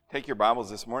Take your Bibles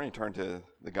this morning, turn to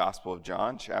the Gospel of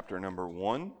John, chapter number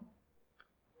 1.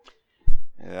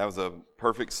 That was a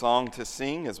perfect song to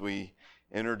sing as we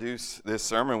introduce this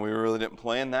sermon. We really didn't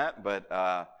plan that, but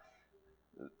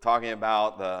talking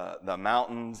about the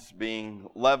mountains being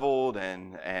leveled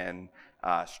and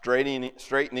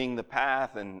straightening the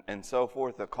path and so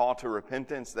forth, the call to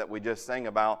repentance that we just sang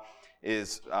about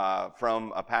is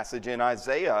from a passage in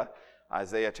Isaiah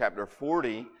chapter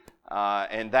 40,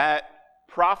 and that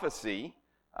prophecy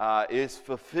is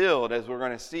fulfilled, as we're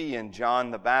going to see in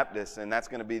John the Baptist, and that's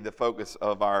going to be the focus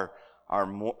of our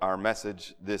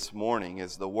message this morning,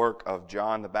 is the work of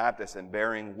John the Baptist and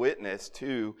bearing witness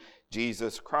to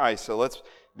Jesus Christ. So let's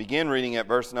begin reading at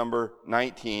verse number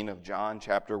 19 of John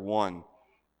chapter 1.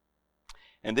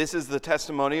 And this is the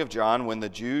testimony of John when the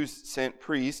Jews sent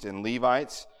priests and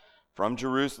Levites from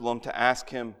Jerusalem to ask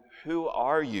him, "Who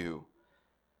are you?"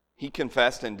 He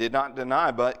confessed and did not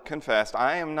deny, but confessed,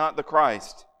 "I am not the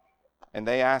Christ." And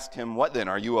they asked him, "What then?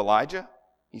 Are you Elijah?"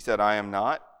 He said, "I am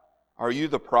not." "Are you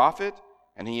the prophet?"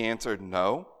 And he answered,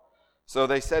 "No." So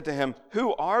they said to him,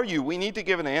 "Who are you? We need to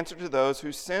give an answer to those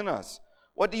who sent us.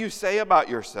 What do you say about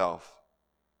yourself?"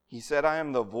 He said, "I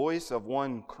am the voice of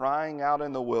one crying out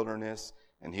in the wilderness."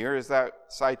 And here is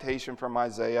that citation from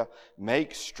Isaiah,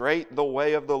 "Make straight the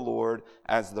way of the Lord,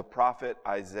 as the prophet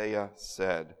Isaiah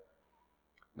said."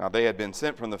 Now they had been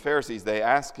sent from the Pharisees. They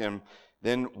asked him,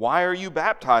 "Then why are you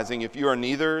baptizing if you are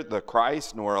neither the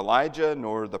Christ, nor Elijah,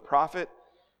 nor the prophet?"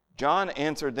 John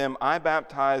answered them, "I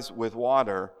baptize with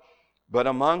water, but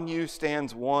among you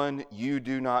stands one you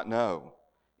do not know,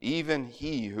 even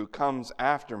he who comes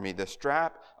after me, the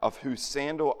strap of whose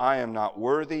sandal I am not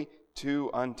worthy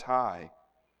to untie."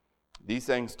 These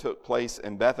things took place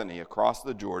in Bethany, across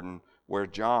the Jordan, where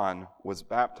John was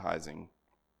baptizing.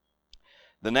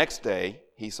 The next day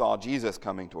he saw Jesus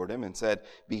coming toward him and said,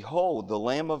 "Behold, the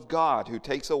Lamb of God who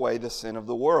takes away the sin of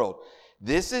the world.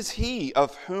 This is he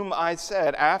of whom I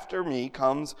said, after me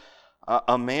comes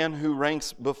a man who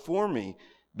ranks before me,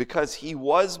 because he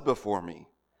was before me.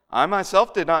 I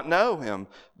myself did not know him,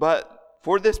 but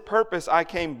for this purpose I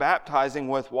came baptizing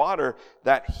with water,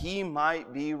 that he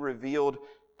might be revealed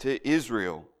to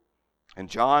Israel." And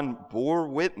John bore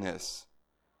witness,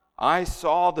 "I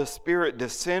saw the Spirit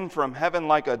descend from heaven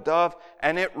like a dove,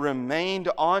 and it remained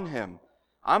on him.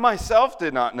 I myself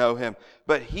did not know him,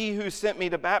 but he who sent me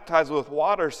to baptize with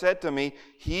water said to me,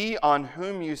 'He on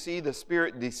whom you see the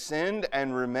Spirit descend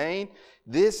and remain,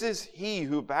 this is he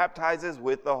who baptizes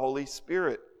with the Holy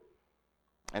Spirit.'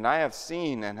 And I have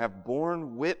seen and have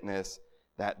borne witness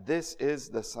that this is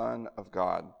the Son of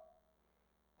God."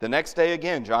 The next day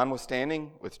again, John was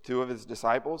standing with two of his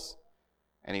disciples,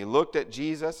 and he looked at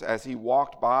Jesus as he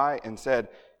walked by and said,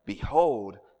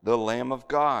 "Behold, the Lamb of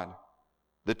God."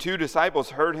 The two disciples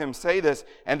heard him say this,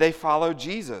 and they followed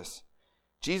Jesus.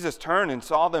 Jesus turned and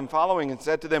saw them following and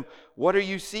said to them, "What are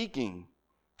you seeking?"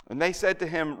 And they said to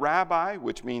him, "Rabbi,"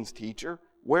 which means teacher,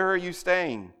 "where are you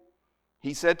staying?"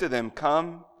 He said to them,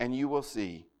 "Come and you will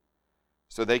see."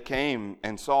 So they came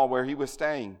and saw where he was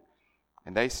staying,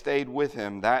 and they stayed with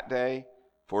him that day,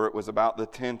 for it was about the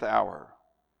 10th hour.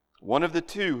 One of the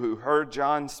two who heard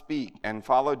John speak and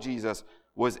followed Jesus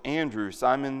was Andrew,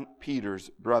 Simon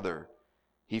Peter's brother.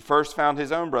 He first found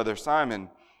his own brother Simon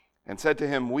and said to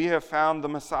him, "We have found the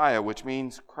Messiah," which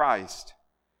means Christ.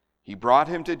 He brought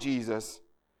him to Jesus.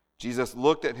 Jesus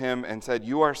looked at him and said,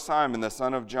 "You are Simon, the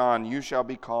son of John. You shall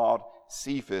be called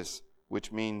Cephas,"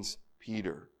 which means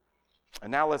Peter.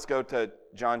 And now let's go to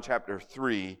John chapter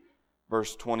 3,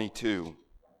 verse 22.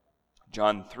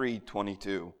 John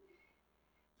 3:22.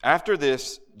 After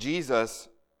this, Jesus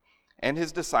and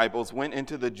his disciples went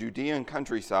into the Judean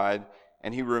countryside,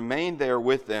 and he remained there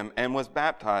with them and was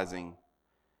baptizing.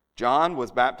 John was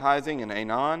baptizing in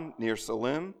Aenon near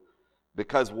Salim,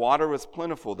 because water was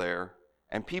plentiful there,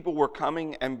 and people were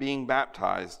coming and being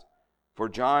baptized, for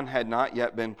John had not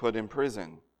yet been put in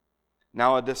prison.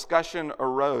 Now a discussion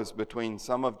arose between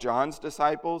some of John's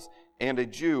disciples and a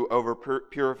Jew over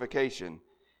purification.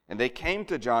 And they came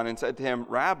to John and said to him,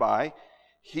 "Rabbi,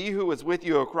 he who was with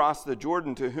you across the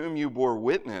Jordan, to whom you bore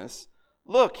witness,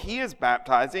 look, he is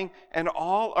baptizing, and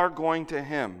all are going to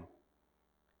him."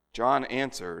 John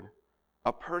answered,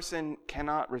 "A person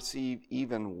cannot receive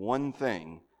even one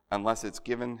thing unless it's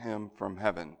given him from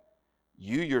heaven.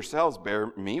 You yourselves bear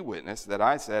me witness that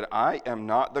I said, 'I am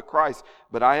not the Christ,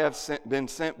 but I have been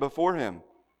sent before him.'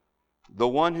 The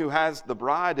one who has the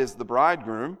bride is the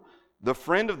bridegroom. The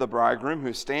friend of the bridegroom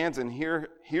who stands and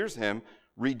hears him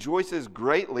rejoices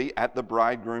greatly at the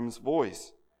bridegroom's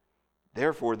voice.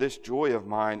 Therefore, this joy of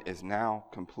mine is now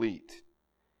complete.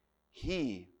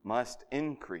 He must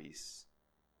increase,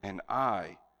 and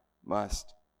I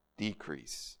must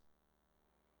decrease.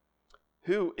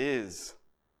 Who is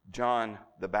John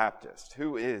the Baptist?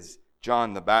 Who is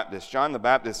John the Baptist? John the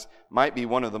Baptist might be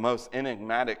one of the most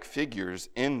enigmatic figures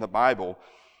in the Bible.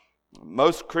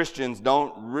 Most Christians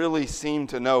don't really seem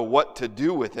to know what to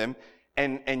do with him.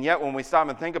 And yet when we stop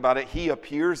and think about it, he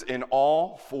appears in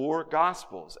all four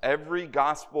Gospels. Every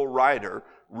Gospel writer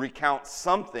recounts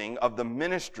something of the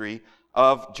ministry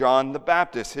of John the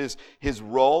Baptist. His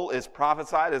role is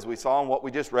prophesied, as we saw in what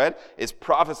we just read, is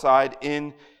prophesied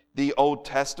in the Old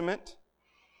Testament.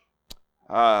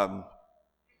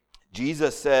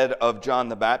 Jesus said of John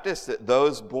the Baptist that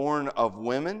those born of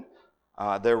women,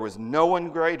 there was no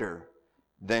one greater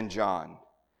than John.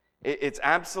 It's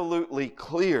absolutely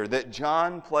clear that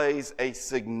John plays a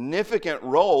significant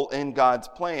role in God's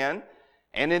plan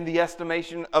and in the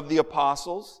estimation of the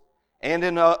apostles and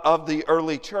of the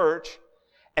early church,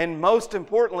 and most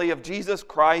importantly of Jesus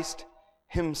Christ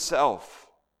himself.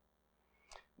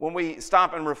 When we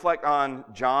stop and reflect on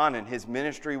John and his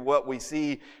ministry, what we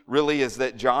see really is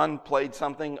that John played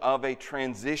something of a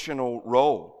transitional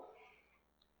role.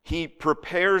 He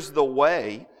prepares the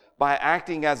way by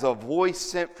acting as a voice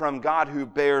sent from God who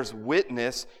bears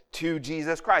witness to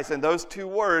Jesus Christ. And those two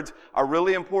words are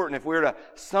really important. If we were to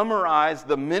summarize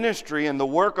the ministry and the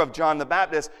work of John the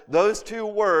Baptist, those two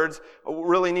words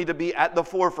really need to be at the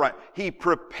forefront. He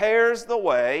prepares the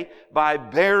way by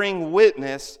bearing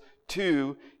witness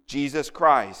to Jesus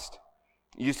Christ.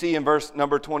 You see in verse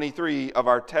number 23 of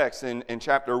our text in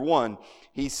chapter 1,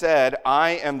 he said,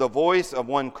 I am the voice of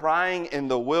one crying in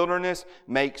the wilderness,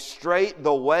 make straight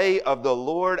the way of the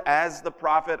Lord, as the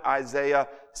prophet Isaiah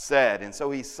said. And so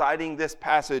he's citing this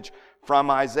passage from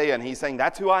Isaiah, and he's saying,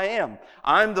 that's who I am.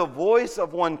 I'm the voice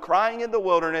of one crying in the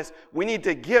wilderness. We need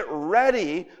to get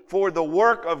ready for the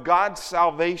work of God's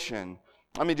salvation.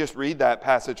 Let me just read that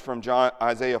passage from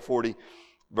Isaiah 40,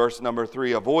 verse number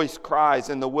 3. A voice cries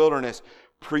in the wilderness,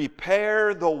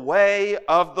 prepare the way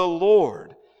of the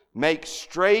Lord. Make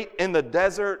straight in the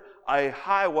desert a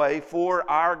highway for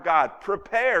our God.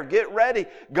 Prepare, get ready.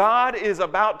 God is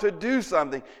about to do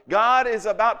something. God is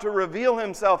about to reveal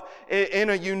himself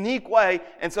in a unique way.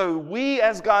 And so we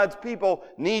as God's people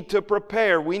need to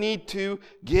prepare. We need to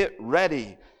get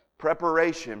ready.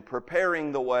 Preparation,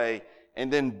 preparing the way,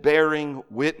 and then bearing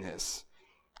witness.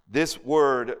 This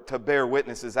word, to bear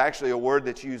witness, is actually a word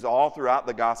that's used all throughout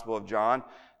the Gospel of John.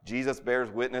 Jesus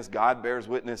bears witness, God bears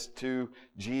witness to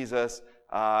Jesus,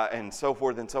 and so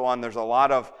forth and so on. There's a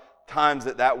lot of times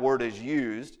that word is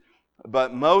used,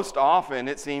 but most often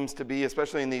it seems to be,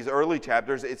 especially in these early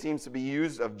chapters, it seems to be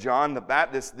used of John the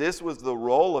Baptist. This was the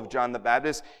role of John the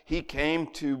Baptist. He came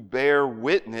to bear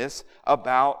witness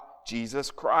about Jesus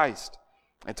Christ.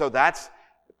 And so that's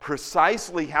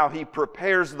precisely how he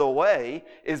prepares the way,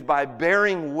 is by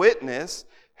bearing witness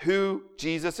who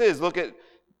Jesus is. Look at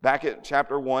back at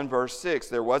chapter 1, verse 6.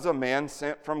 There was a man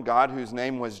sent from God whose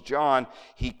name was John.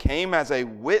 He came as a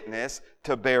witness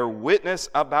to bear witness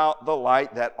about the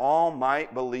light, that all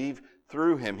might believe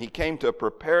through him. He came to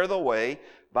prepare the way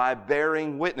by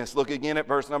bearing witness. Look again at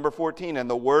verse number 14. And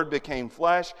the Word became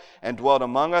flesh and dwelt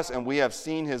among us, and we have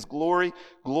seen his glory,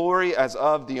 glory as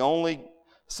of the only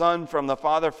Son from the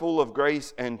Father, full of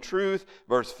grace and truth.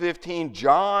 Verse 15,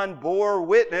 John bore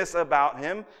witness about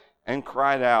him and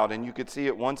cried out. And you could see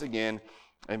it once again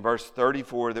in verse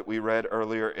 34 that we read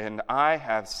earlier. And I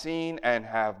have seen and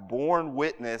have borne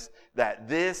witness that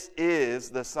this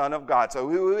is the Son of God. So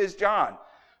who is John?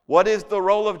 What is the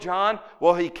role of John?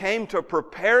 Well, he came to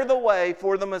prepare the way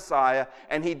for the Messiah,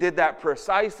 and he did that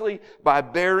precisely by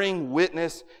bearing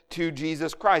witness to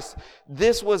Jesus Christ.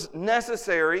 This was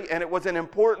necessary, and it was an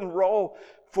important role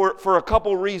for a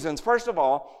couple reasons. First of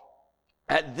all,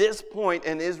 at this point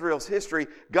in Israel's history,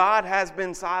 God has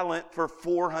been silent for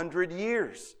 400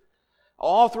 years.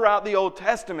 All throughout the Old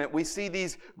Testament, we see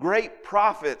these great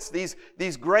prophets,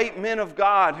 these great men of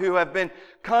God who have been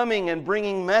coming and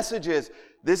bringing messages.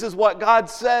 This is what God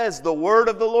says. The word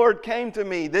of the Lord came to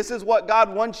me. This is what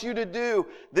God wants you to do.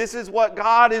 This is what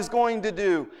God is going to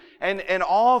do. And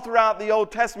all throughout the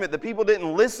Old Testament, the people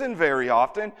didn't listen very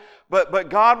often, but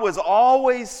God was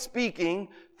always speaking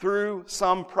through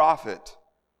some prophet.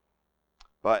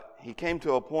 But he came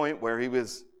to a point where he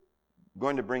was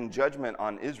going to bring judgment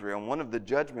on Israel. And one of the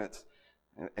judgments,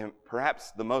 and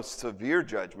perhaps the most severe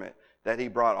judgment that he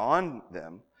brought on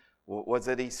them, was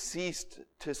that he ceased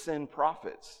to send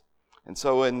prophets. And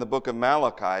so in the book of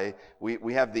Malachi,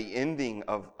 we have the ending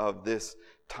of this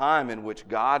time in which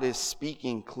God is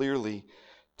speaking clearly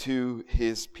to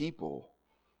his people.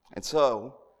 And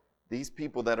so these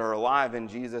people that are alive in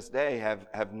Jesus' day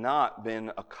have not been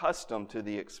accustomed to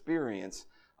the experience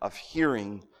of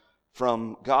hearing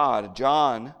from God.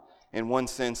 John, in one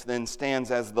sense, then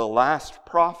stands as the last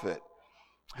prophet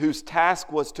whose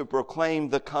task was to proclaim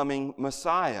the coming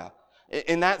Messiah.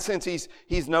 In that sense,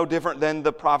 he's no different than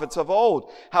the prophets of old.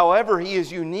 However, he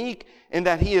is unique in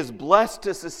that he is blessed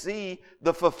to see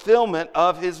the fulfillment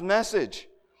of his message.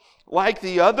 Like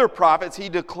the other prophets, he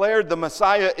declared the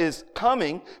Messiah is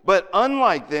coming, but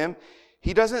unlike them,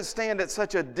 he doesn't stand at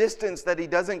such a distance that he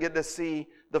doesn't get to see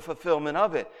the fulfillment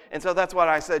of it. And so that's why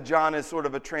I said John is sort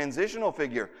of a transitional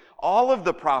figure. All of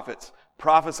the prophets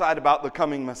prophesied about the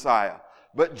coming Messiah.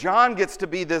 But John gets to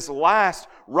be this last,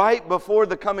 right before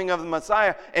the coming of the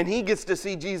Messiah, and he gets to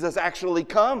see Jesus actually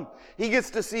come. He gets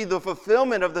to see the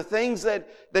fulfillment of the things that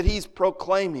he's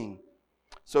proclaiming.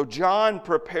 So John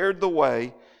prepared the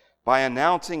way by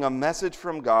announcing a message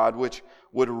from God which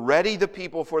would ready the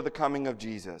people for the coming of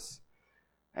Jesus.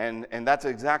 And that's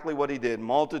exactly what he did.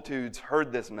 Multitudes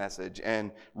heard this message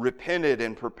and repented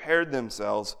and prepared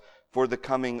themselves for the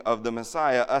coming of the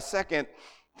Messiah. A second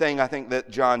thing I think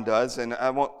that John does, and I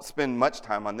won't spend much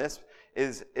time on this,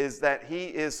 is that he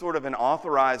is sort of an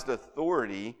authorized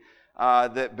authority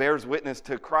that bears witness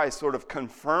to Christ, sort of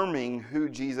confirming who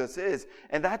Jesus is.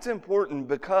 And that's important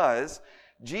because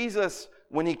Jesus,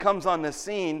 when he comes on the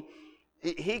scene,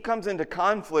 he comes into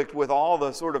conflict with all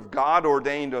the sort of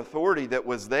God-ordained authority that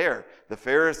was there. The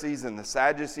Pharisees and the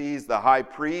Sadducees, the high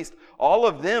priest, all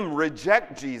of them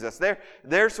reject Jesus.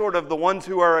 They're sort of the ones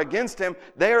who are against him.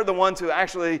 They are the ones who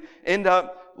actually end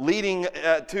up leading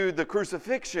to the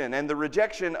crucifixion and the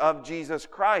rejection of Jesus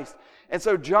Christ. And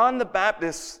so John the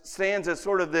Baptist stands as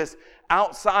sort of this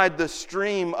outside the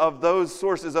stream of those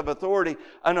sources of authority,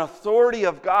 an authority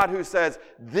of God who says,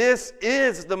 this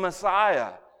is the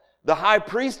Messiah. The high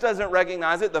priest doesn't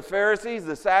recognize it. The Pharisees,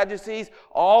 the Sadducees,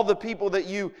 all the people that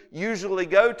you usually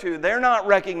go to, they're not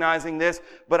recognizing this.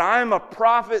 But I am a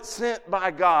prophet sent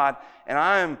by God, and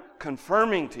I am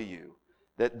confirming to you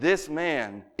that this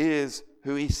man is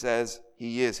who he says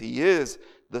he is. He is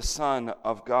the Son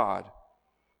of God.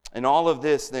 In all of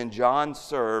this, then, John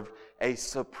served a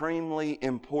supremely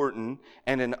important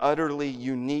and an utterly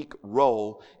unique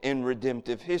role in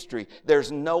redemptive history.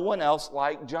 There's no one else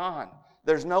like John.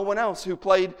 There's no one else who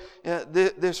played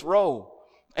this role.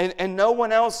 And no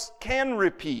one else can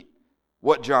repeat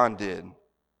what John did.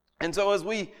 And so as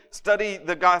we study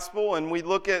the gospel and we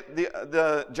look at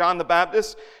the John the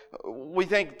Baptist, we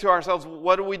think to ourselves,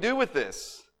 what do we do with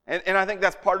this? And I think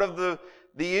that's part of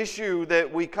the issue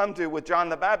that we come to with John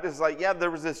the Baptist. Like, yeah, there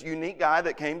was this unique guy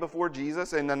that came before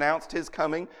Jesus and announced his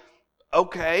coming.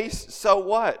 Okay, so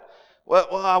what?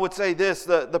 Well, I would say this,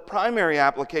 the primary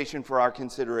application for our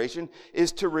consideration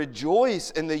is to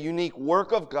rejoice in the unique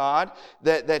work of God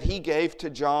that he gave to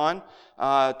John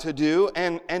to do,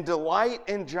 and delight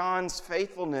in John's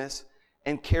faithfulness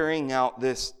in carrying out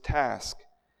this task.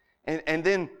 And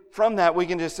then from that, we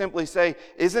can just simply say,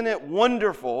 isn't it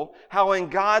wonderful how in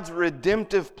God's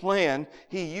redemptive plan,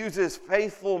 he uses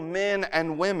faithful men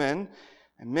and women,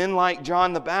 and men like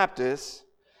John the Baptist,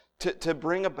 to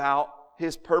bring about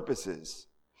his purposes.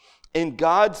 In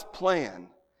God's plan,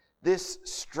 this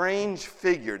strange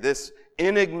figure, this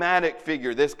enigmatic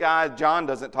figure, this guy, John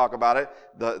doesn't talk about it,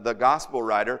 the gospel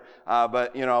writer,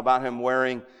 but about him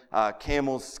wearing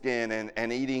camel's skin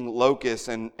and eating locusts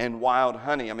and wild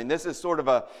honey. I mean, this is sort of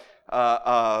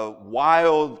a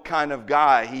wild kind of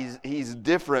guy. He's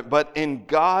different, but in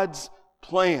God's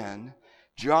plan,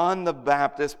 John the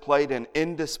Baptist played an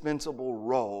indispensable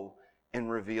role in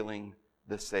revealing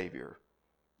the Savior.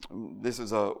 This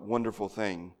is a wonderful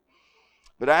thing.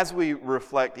 But as we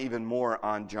reflect even more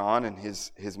on John and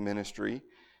his ministry,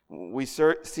 we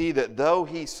see that though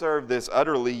he served this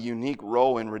utterly unique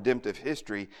role in redemptive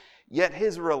history, yet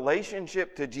his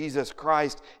relationship to Jesus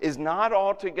Christ is not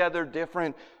altogether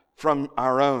different from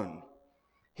our own.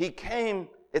 He came,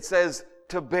 it says,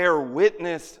 to bear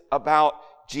witness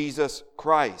about Jesus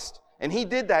Christ. And he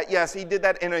did that, yes, he did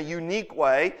that in a unique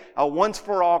way, a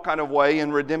once-for-all kind of way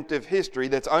in redemptive history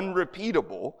that's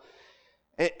unrepeatable.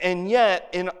 And yet,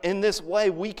 in this way,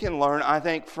 we can learn, I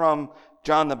think, from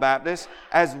John the Baptist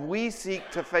as we seek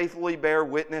to faithfully bear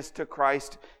witness to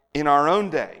Christ in our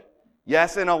own day.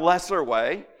 Yes, in a lesser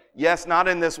way. Yes, not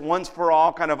in this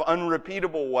once-for-all kind of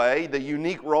unrepeatable way, the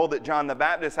unique role that John the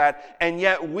Baptist had. And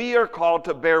yet, we are called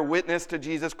to bear witness to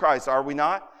Jesus Christ, are we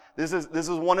not? This is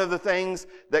one of the things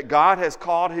that God has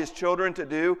called His children to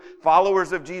do.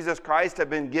 Followers of Jesus Christ have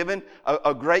been given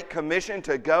a great commission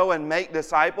to go and make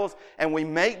disciples. And we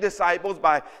make disciples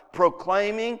by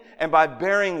proclaiming and by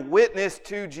bearing witness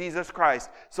to Jesus Christ.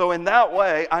 So in that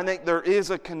way, I think there is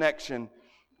a connection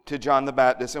to John the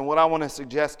Baptist. And what I want to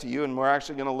suggest to you, and we're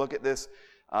actually going to look at this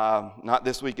not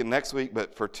this week and next week,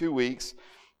 but for 2 weeks.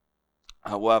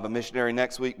 We'll have a missionary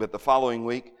next week, but the following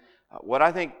week. What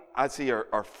I think I see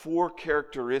are 4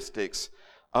 characteristics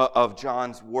of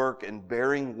John's work in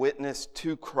bearing witness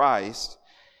to Christ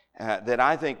that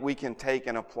I think we can take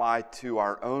and apply to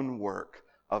our own work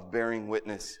of bearing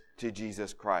witness to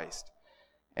Jesus Christ.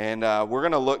 And we're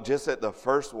going to look just at the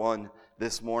first one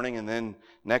this morning, and then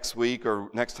next week or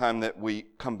next time that we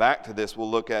come back to this, we'll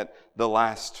look at the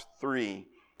last 3.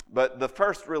 But the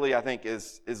first really, I think,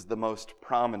 is the most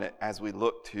prominent as we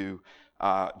look to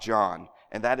John,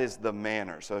 and that is the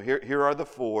manner. So here are the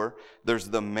 4. There's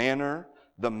the manner,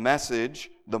 the message,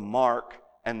 the mark,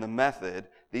 and the method.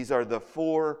 These are the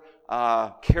 4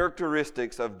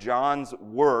 characteristics of John's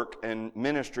work and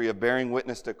ministry of bearing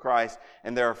witness to Christ.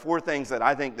 And there are 4 things that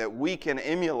I think that we can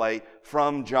emulate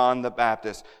from John the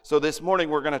Baptist. So this morning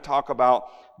we're going to talk about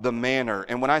the manner.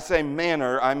 And when I say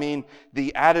manner, I mean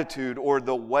the attitude or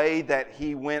the way that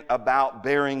he went about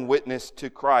bearing witness to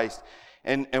Christ.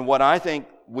 And what I think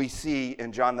we see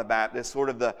in John the Baptist, sort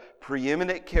of the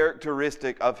preeminent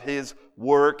characteristic of his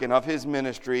work and of his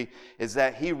ministry, is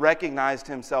that he recognized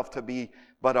himself to be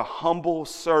but a humble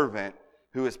servant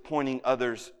who is pointing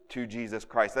others to Jesus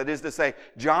Christ. That is to say,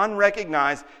 John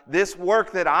recognized this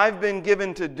work that I've been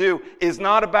given to do is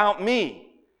not about me.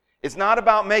 It's not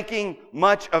about making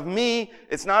much of me.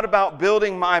 It's not about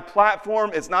building my platform.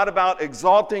 It's not about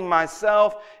exalting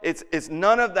myself. It's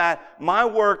none of that. My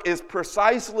work is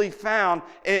precisely found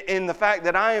in the fact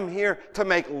that I am here to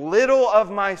make little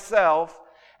of myself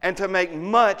and to make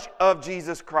much of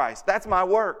Jesus Christ. That's my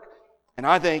work. And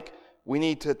I think we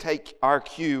need to take our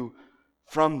cue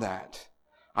from that.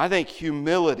 I think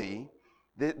humility,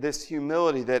 this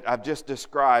humility that I've just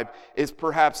described, is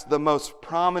perhaps the most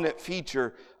prominent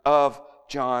feature of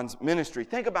John's ministry.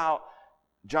 Think about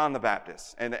John the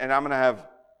Baptist, and I'm going to have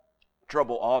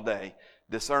trouble all day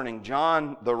discerning.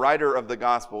 John, the writer of the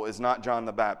gospel, is not John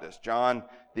the Baptist. John,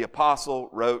 the apostle,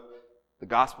 wrote the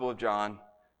Gospel of John.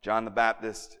 John the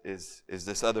Baptist is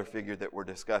this other figure that we're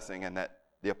discussing and that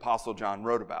the apostle John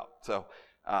wrote about. So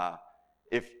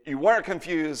if you weren't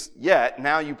confused yet,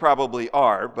 now you probably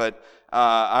are, but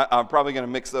I'm probably going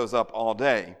to mix those up all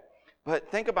day. But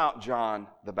think about John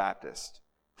the Baptist.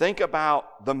 Think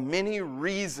about the many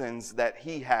reasons that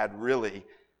he had really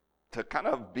to kind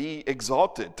of be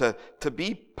exalted, to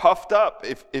be puffed up,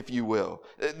 if you will.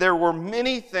 There were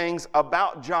many things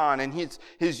about John and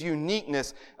his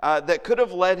uniqueness that could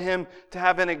have led him to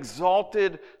have an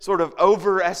exalted sort of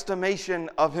overestimation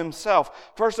of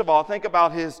himself. First of all, think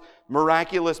about his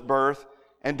miraculous birth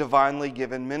and divinely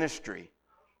given ministry.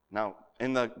 Now,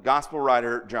 in the gospel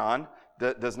writer John,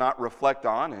 does not reflect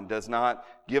on and does not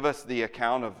give us the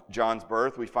account of John's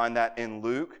birth. We find that in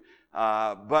Luke.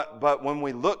 But when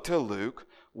we look to Luke,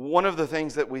 one of the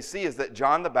things that we see is that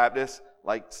John the Baptist,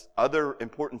 like other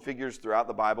important figures throughout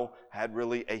the Bible, had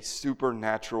really a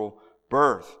supernatural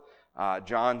birth.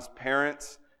 John's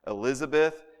parents,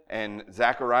 Elizabeth and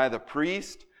Zechariah the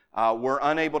priest, were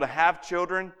unable to have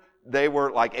children. They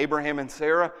were like Abraham and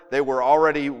Sarah. They were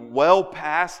already well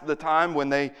past the time when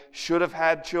they should have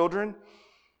had children.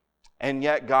 And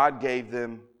yet God gave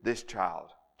them this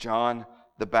child, John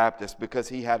the Baptist, because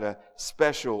he had a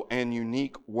special and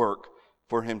unique work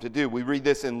for him to do. We read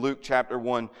this in Luke chapter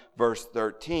 1, verse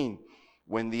 13,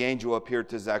 when the angel appeared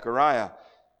to Zechariah.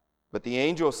 But the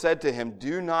angel said to him,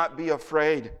 "Do not be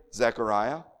afraid,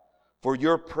 Zechariah, for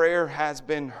your prayer has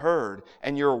been heard,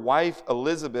 and your wife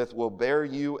Elizabeth will bear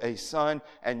you a son,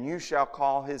 and you shall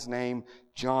call his name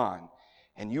John.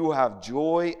 And you will have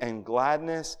joy and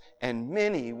gladness, and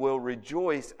many will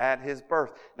rejoice at his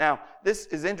birth." Now, this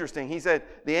is interesting. He said,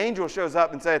 the angel shows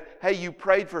up and said, hey, you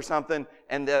prayed for something,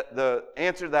 and the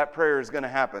answer to that prayer is going to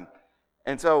happen.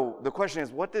 And so the question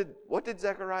is, what did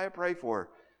Zechariah pray for?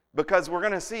 Because we're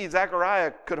going to see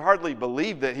Zechariah could hardly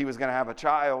believe that he was going to have a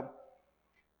child.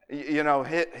 You know,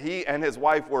 he and his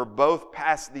wife were both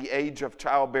past the age of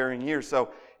childbearing years.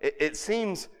 So it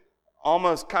seems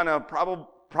almost kind of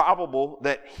probable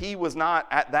that he was not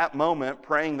at that moment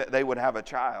praying that they would have a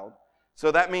child.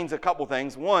 So that means a couple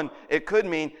things. One, it could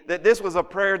mean that this was a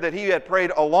prayer that he had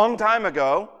prayed a long time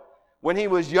ago, when he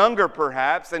was younger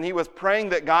perhaps, and he was praying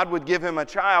that God would give him a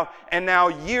child. And now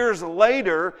years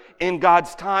later, in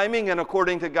God's timing and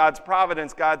according to God's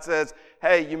providence, God says,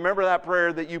 hey, you remember that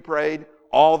prayer that you prayed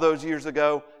all those years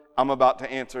ago? I'm about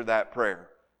to answer that prayer.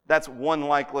 That's one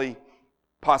likely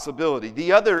possibility.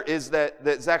 The other is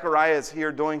that Zechariah is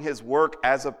here doing his work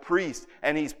as a priest,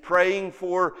 and he's praying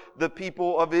for the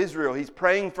people of Israel. He's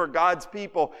praying for God's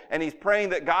people, and he's praying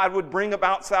that God would bring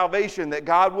about salvation, that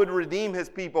God would redeem his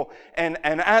people. And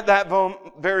at that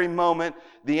very moment,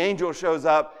 the angel shows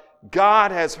up.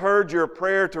 God has heard your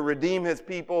prayer to redeem his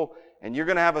people, and you're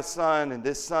going to have a son, and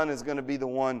this son is going to be the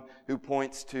one who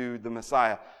points to the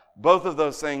Messiah. Both of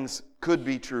those things could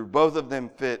be true. Both of them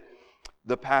fit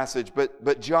the passage.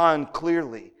 But John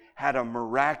clearly had a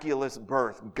miraculous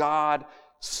birth. God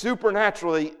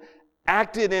supernaturally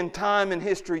acted in time and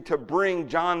history to bring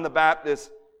John the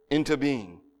Baptist into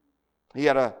being. He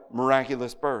had a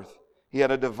miraculous birth. He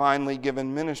had a divinely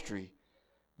given ministry.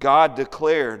 God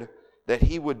declared that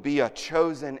he would be a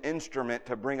chosen instrument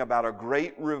to bring about a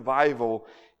great revival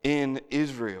in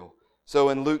Israel. So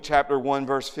in Luke chapter 1,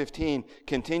 verse 15,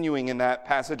 continuing in that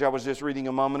passage I was just reading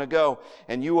a moment ago,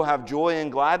 and you will have joy and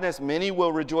gladness. Many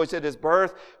will rejoice at his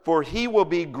birth, for he will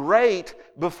be great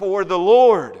before the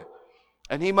Lord.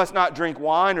 And he must not drink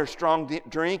wine or strong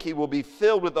drink. He will be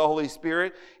filled with the Holy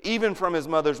Spirit, even from his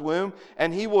mother's womb.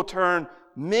 And he will turn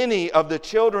many of the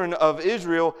children of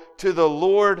Israel to the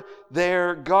Lord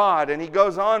their God. And he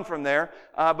goes on from there,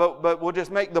 but we'll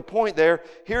just make the point there.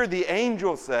 Here the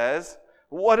angel says,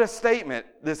 what a statement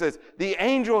this is. The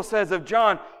angel says of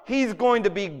John, he's going to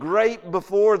be great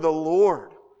before the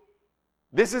Lord.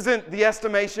 This isn't the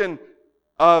estimation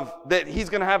of that he's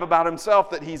going to have about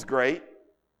himself that he's great.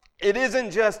 It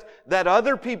isn't just that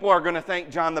other people are going to think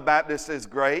John the Baptist is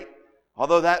great,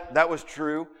 although that was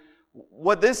true.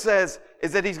 What this says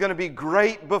is that he's going to be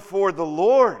great before the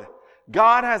Lord.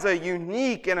 God has a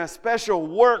unique and a special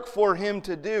work for him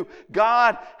to do.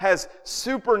 God has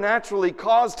supernaturally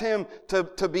caused him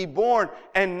to be born,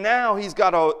 and now he's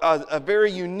got a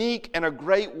very unique and a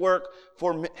great work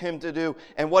for him to do.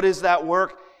 And what is that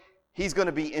work? He's going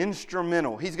to be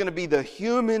instrumental. He's going to be the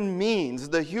human means,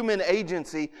 the human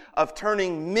agency of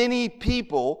turning many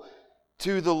people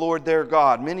to the Lord their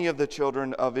God, many of the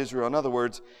children of Israel. In other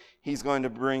words, he's going to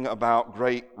bring about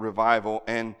great revival.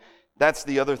 And that's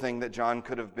the other thing that John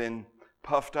could have been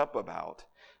puffed up about,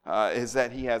 is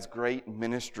that he has great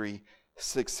ministry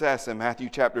success. In Matthew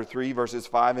chapter 3, verses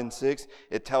 5 and 6,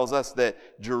 it tells us that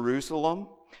Jerusalem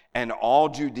and all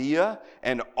Judea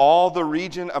and all the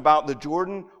region about the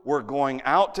Jordan were going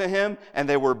out to him, and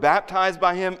they were baptized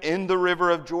by him in the river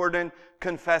of Jordan,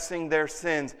 confessing their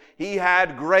sins. He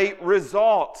had great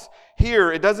results.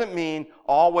 Here, it doesn't mean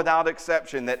all without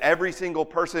exception that every single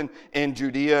person in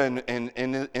Judea and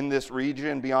in this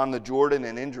region beyond the Jordan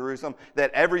and in Jerusalem,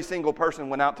 that every single person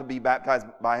went out to be baptized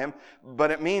by him.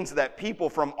 But it means that people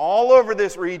from all over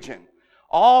this region,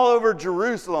 all over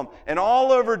Jerusalem and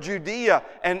all over Judea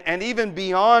and even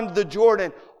beyond the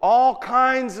Jordan, all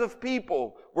kinds of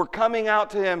people were coming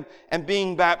out to him and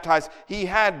being baptized. He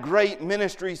had great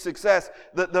ministry success.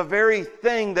 The very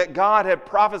thing that God had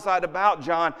prophesied about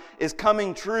John is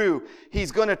coming true.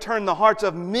 He's going to turn the hearts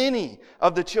of many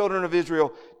of the children of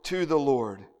Israel to the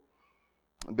Lord.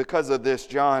 Because of this,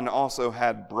 John also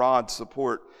had broad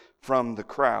support from the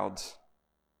crowds.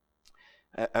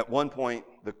 At one point,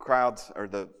 the crowds or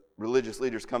the religious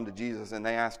leaders come to Jesus and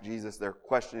they ask Jesus, they're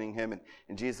questioning him,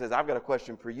 and Jesus says, I've got a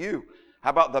question for you. How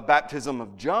about the baptism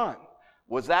of John?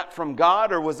 Was that from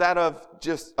God or was that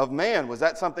of man? Was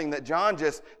that something that John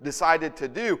just decided to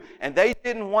do? And they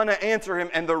didn't want to answer him.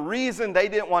 And the reason they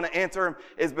didn't want to answer him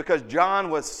is because John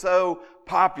was so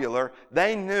popular.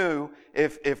 They knew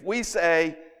if we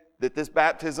say that this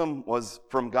baptism was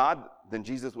from God, then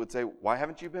Jesus would say, why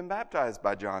haven't you been baptized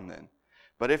by John then?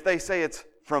 But if they say it's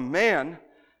from man,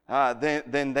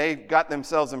 then they've got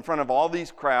themselves in front of all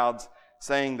these crowds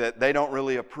saying that they don't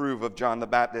really approve of John the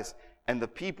Baptist. And the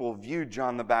people viewed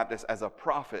John the Baptist as a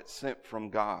prophet sent from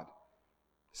God.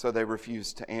 So they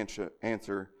refused to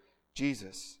answer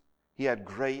Jesus. He had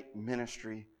great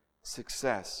ministry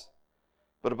success.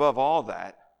 But above all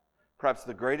that, perhaps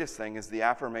the greatest thing is the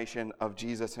affirmation of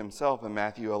Jesus himself in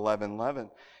Matthew 11:11.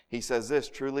 He says this,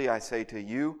 truly I say to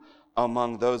you,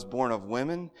 among those born of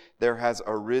women, there has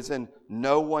arisen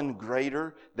no one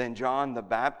greater than John the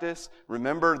Baptist.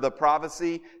 Remember the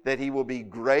prophecy that he will be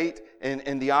great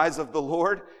in the eyes of the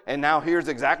Lord? And now here's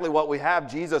exactly what we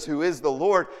have. Jesus, who is the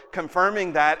Lord,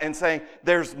 confirming that and saying,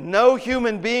 there's no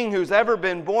human being who's ever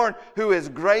been born who is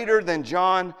greater than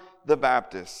John the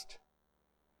Baptist.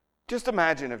 Just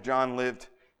imagine if John lived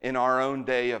in our own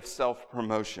day of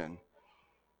self-promotion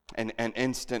and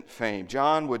instant fame.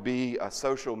 John would be a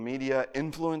social media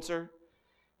influencer.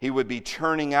 He would be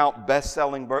churning out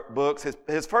best-selling books.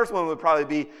 His first one would probably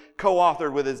be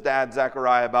co-authored with his dad,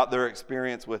 Zechariah, about their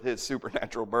experience with his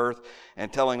supernatural birth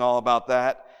and telling all about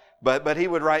that. But he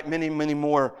would write many, many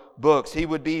more books. He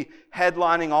would be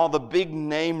headlining all the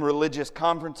big-name religious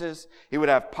conferences. He would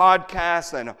have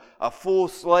podcasts and a full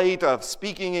slate of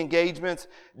speaking engagements.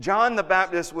 John the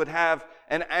Baptist would have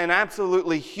an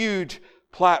absolutely huge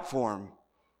platform.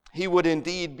 He would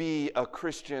indeed be a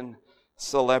Christian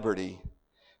celebrity.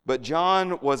 But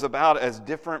John was about as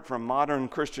different from modern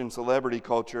Christian celebrity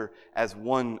culture as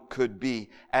one could be.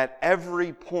 At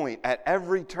every point, at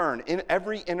every turn, in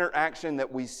every interaction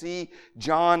that we see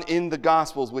John in the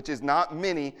Gospels, which is not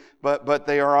many, but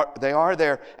they are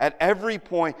there. At every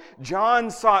point,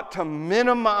 John sought to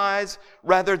minimize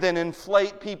rather than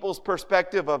inflate people's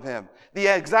perspective of him. The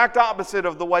exact opposite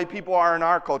of the way people are in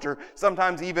our culture,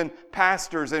 sometimes even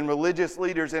pastors and religious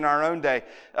leaders in our own day.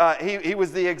 He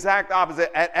was the exact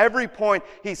opposite. At every point,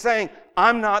 he's saying,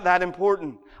 I'm not that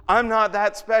important. I'm not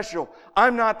that special.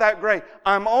 I'm not that great.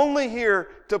 I'm only here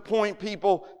to point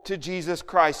people to Jesus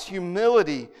Christ.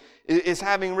 Humility is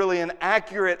having really an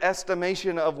accurate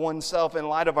estimation of oneself in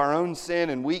light of our own sin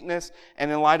and weakness and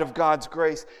in light of God's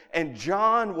grace. And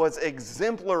John was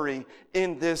exemplary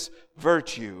in this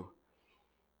virtue.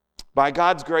 By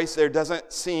God's grace, there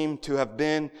doesn't seem to have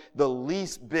been the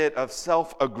least bit of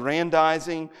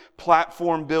self-aggrandizing,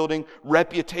 platform-building,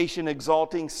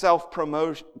 reputation-exalting,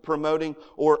 self-promoting,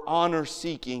 or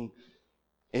honor-seeking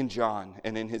in John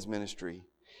and in his ministry.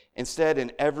 Instead,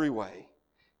 in every way,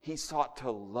 he sought to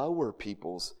lower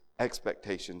people's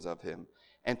expectations of him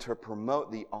and to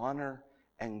promote the honor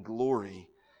and glory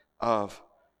of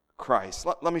Christ.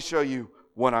 Let me show you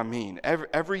what I mean.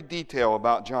 Every detail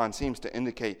about John seems to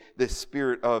indicate this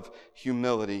spirit of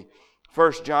humility.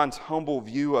 First, John's humble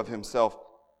view of himself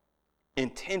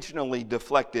intentionally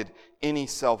deflected any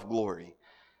self-glory.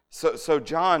 So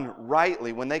John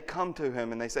rightly, when they come to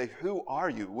him and they say, who are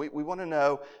you? We want to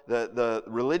know. The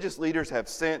religious leaders have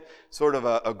sent sort of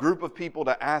a group of people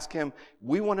to ask him,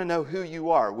 we want to know who you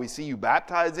are. We see you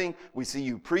baptizing. We see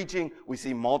you preaching. We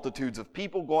see multitudes of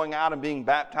people going out and being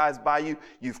baptized by you.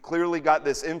 You've clearly got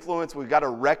this influence. We've got to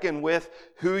reckon with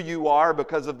who you are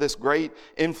because of this great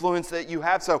influence that you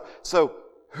have. So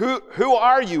who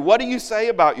are you? What do you say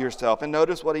about yourself? And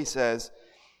notice what he says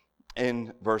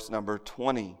in verse number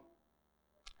 20.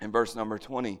 In verse number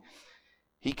 20,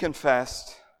 he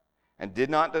confessed and did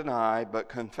not deny, but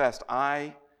confessed,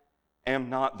 I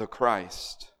am not the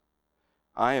Christ.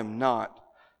 I am not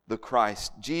the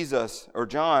Christ.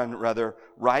 John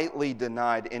rightly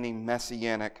denied any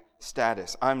messianic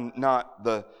status. I'm not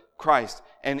the Christ.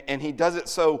 And he does it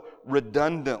so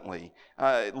redundantly.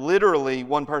 Literally,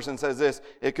 one person says this,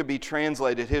 it could be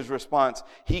translated, his response,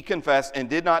 he confessed and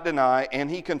did not deny,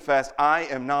 and he confessed, I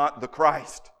am not the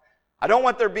Christ. I don't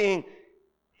want there being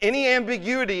any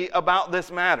ambiguity about this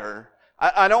matter.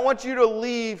 I don't want you to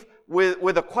leave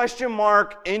with a question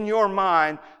mark in your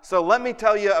mind. So let me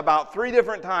tell you about 3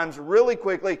 different times really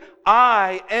quickly,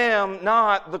 I am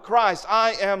not the Christ.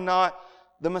 I am not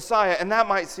the Messiah. And that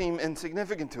might seem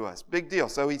insignificant to us. Big deal.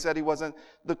 So he said he wasn't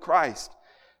the Christ.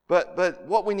 But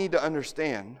what we need to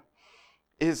understand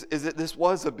is that this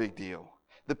was a big deal.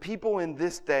 The people in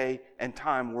this day and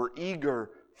time were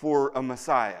eager for a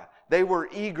Messiah. They were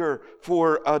eager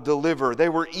for a deliverer. They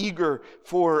were eager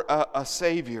for a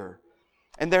Savior.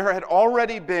 And there had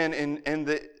already been, in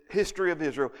the history of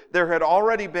Israel, there had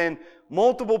already been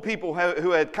multiple people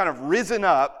who had kind of risen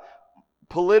up,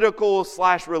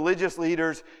 political/religious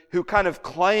leaders who kind of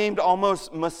claimed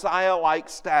almost Messiah-like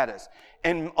status.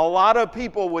 And a lot of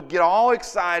people would get all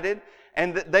excited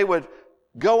and they would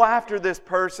go after this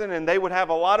person and they would have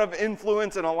a lot of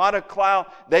influence and a lot of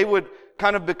clout. They would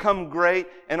kind of become great.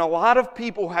 And a lot of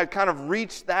people had kind of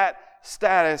reached that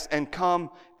status and come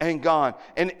and gone.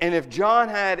 And if John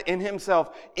had in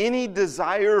himself any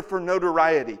desire for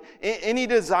notoriety, any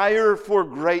desire for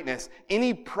greatness,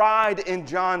 any pride in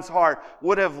John's heart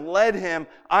would have led him,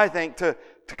 I think, to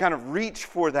kind of reach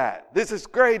for that. This is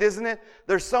great, isn't it?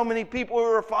 There's so many people who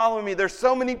are following me. There's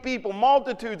so many people,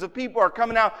 multitudes of people are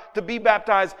coming out to be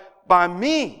baptized by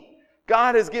me.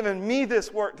 God has given me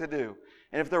this work to do.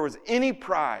 And if there was any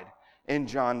pride in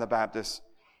John the Baptist,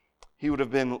 he would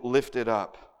have been lifted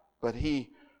up. But he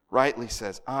rightly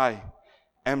says, I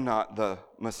am not the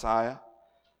Messiah.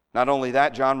 Not only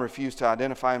that, John refused to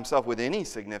identify himself with any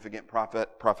significant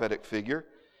prophetic figure.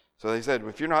 So they said,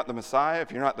 if you're not the Messiah,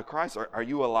 if you're not the Christ, are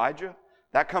you Elijah?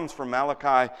 That comes from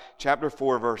Malachi chapter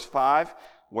 4, verse 5,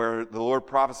 where the Lord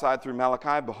prophesied through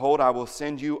Malachi, behold, I will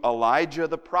send you Elijah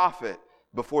the prophet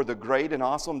before the great and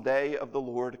awesome day of the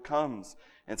Lord comes.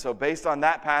 And so based on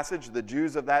that passage, the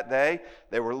Jews of that day,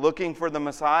 they were looking for the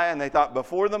Messiah, and they thought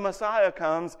before the Messiah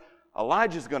comes,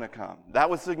 Elijah's going to come. That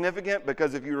was significant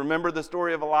because if you remember the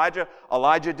story of Elijah,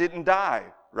 Elijah didn't die,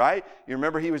 right? You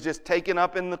remember he was just taken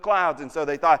up in the clouds. And so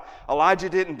they thought Elijah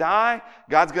didn't die.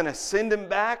 God's going to send him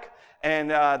back.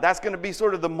 And that's going to be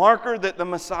sort of the marker that the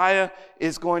Messiah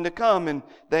is going to come. And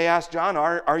they asked John,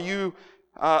 are you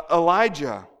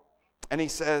Elijah? And he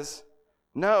says,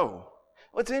 no.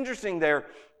 What's interesting there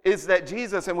is that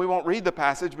Jesus, and we won't read the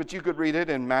passage, but you could read it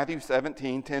in Matthew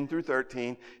 17, 10 through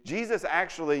 13. Jesus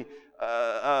actually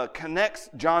connects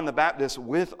John the Baptist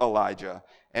with Elijah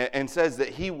and says that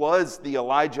he was the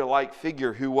Elijah-like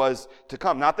figure who was to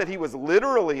come. Not that he was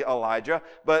literally Elijah,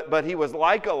 but he was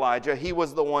like Elijah. He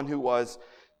was the one who was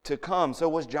to come. So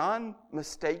was John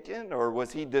mistaken, or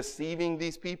was he deceiving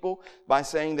these people by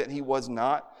saying that he was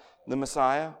not the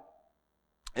Messiah?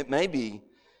 It may be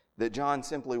that John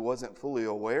simply wasn't fully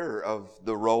aware of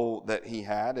the role that he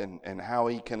had and how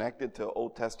he connected to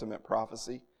Old Testament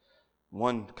prophecy.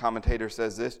 One commentator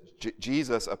says this,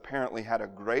 Jesus apparently had a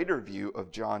greater view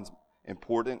of John's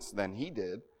importance than he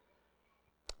did.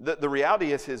 The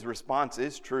reality is his response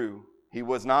is true. He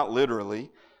was not literally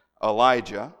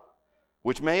Elijah,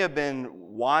 which may have been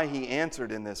why he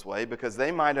answered in this way, because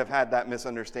they might have had that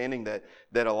misunderstanding that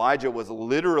Elijah was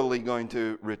literally going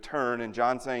to return, and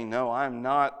John saying, no, I'm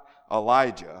not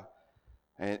Elijah.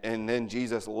 And then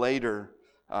Jesus later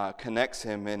connects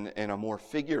him in a more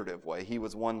figurative way. He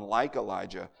was one like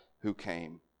Elijah who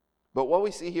came. But what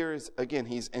we see here is, again,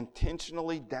 he's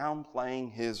intentionally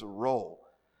downplaying his role.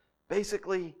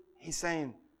 Basically, he's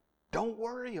saying, don't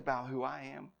worry about who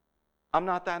I am. I'm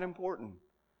not that important.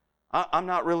 I'm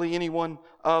not really anyone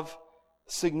of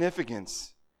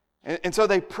significance. And so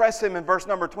they press him in verse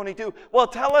number 22. Well,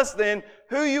 tell us then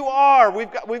who you are.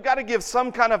 We've got to give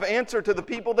some kind of answer to the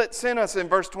people that sent us in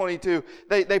verse 22.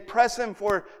 They press him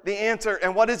for the answer.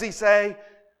 And what does he say?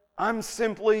 I'm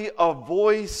simply a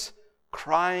voice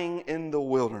crying in the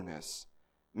wilderness.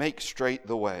 Make straight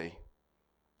the way.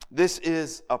 This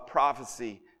is a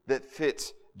prophecy that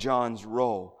fits John's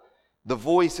role. The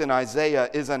voice in Isaiah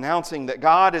is announcing that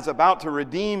God is about to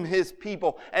redeem his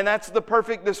people. And that's the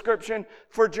perfect description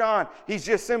for John. He's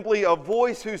just simply a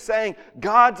voice who's saying,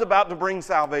 God's about to bring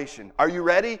salvation. Are you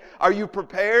ready? Are you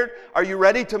prepared? Are you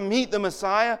ready to meet the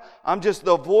Messiah? I'm just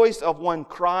the voice of one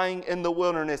crying in the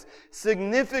wilderness.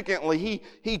 Significantly,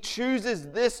 he chooses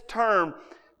this term,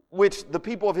 which the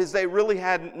people of his day really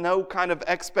had no kind of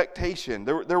expectation.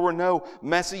 There were no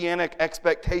messianic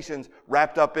expectations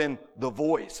wrapped up in the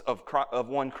voice of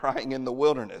one crying in the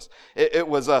wilderness. It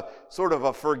was a sort of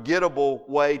a forgettable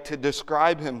way to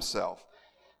describe himself.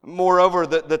 Moreover,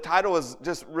 the title is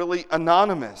just really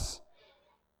anonymous.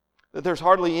 That there's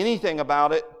hardly anything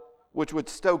about it which would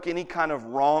stoke any kind of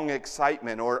wrong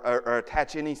excitement or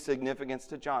attach any significance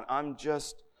to John. I'm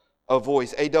just a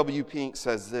voice. A.W. Pink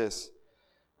says this: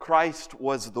 Christ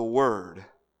was the Word.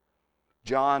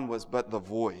 John was but the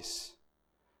voice.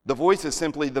 The voice is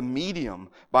simply the medium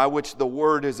by which the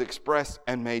Word is expressed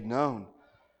and made known.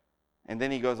 And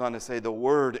then he goes on to say the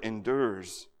Word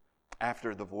endures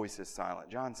after the voice is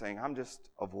silent. John's saying, I'm just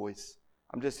a voice.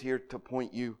 I'm just here to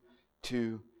point you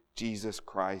to Jesus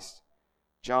Christ.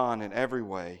 John, in every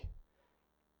way,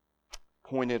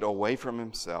 pointed away from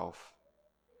himself.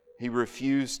 He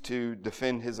refused to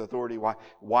defend his authority.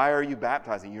 Why are you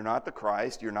baptizing? You're not the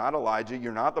Christ. You're not Elijah.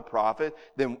 You're not the prophet.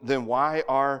 Then why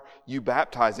are you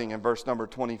baptizing? In verse number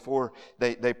 24,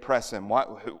 they press him.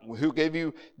 Who gave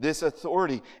you this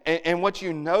authority? And what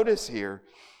you notice here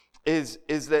is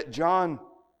that John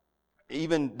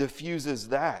even diffuses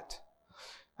that.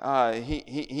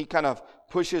 He kind of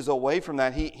pushes away from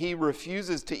that. He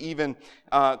refuses to even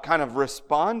kind of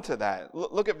respond to that.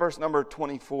 Look at verse number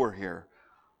 24 here.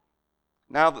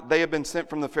 Now that they have been sent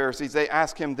from the Pharisees, they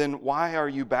ask him, then why are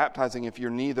you baptizing if you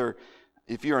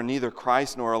are neither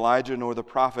Christ nor Elijah nor the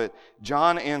prophet?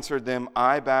 John answered them,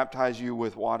 I baptize you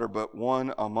with water, but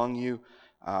among you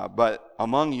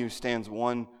stands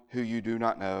one who you do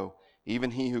not know,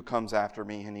 even he who comes after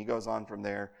me. And he goes on from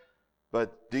there.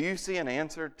 But do you see an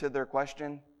answer to their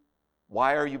question?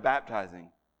 Why are you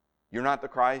baptizing? You're not the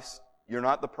Christ. You're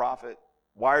not the prophet.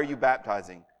 Why are you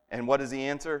baptizing? And what is the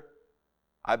answer?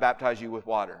 I baptize you with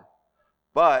water.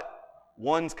 But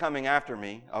one's coming after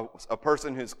me, a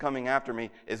person who's coming after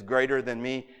me is greater than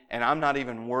me, and I'm not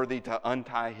even worthy to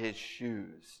untie his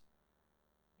shoes.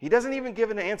 He doesn't even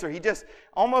give an answer. He just,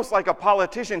 almost like a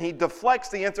politician, he deflects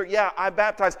the answer, yeah, I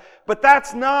baptize. But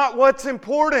that's not what's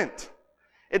important.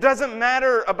 It doesn't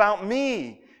matter about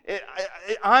me.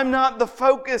 I'm not the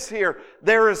focus here.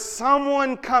 There is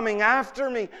someone coming after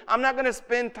me. I'm not going to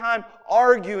spend time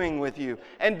arguing with you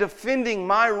and defending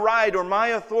my right or my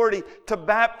authority to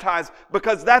baptize,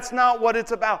 because that's not what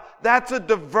it's about. That's a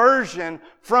diversion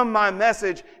from my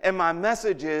message, and my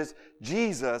message is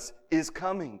Jesus is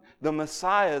coming. The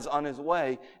Messiah is on his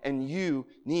way, and you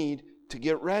need to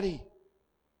get ready.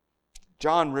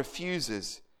 John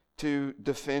refuses to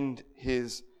defend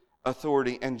his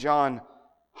authority, and John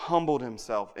humbled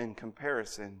himself in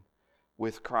comparison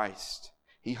with Christ.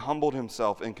 He humbled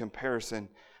himself in comparison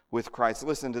with Christ.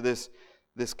 Listen to this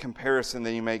comparison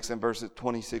that he makes in verses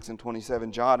 26 and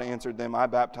 27. John answered them, I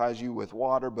baptize you with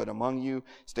water, but among you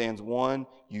stands one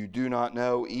you do not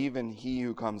know, even he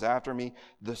who comes after me,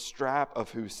 the strap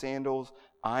of whose sandals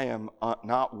I am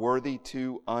not worthy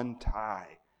to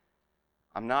untie.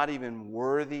 I'm not even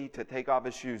worthy to take off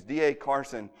his shoes. D.A.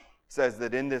 Carson says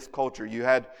that in this culture, you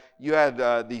had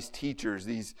these teachers,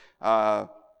 these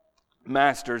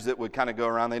masters that would kind of go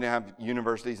around. They didn't have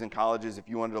universities and colleges. If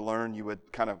you wanted to learn, you would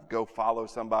kind of go follow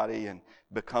somebody and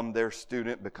become their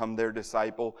student, become their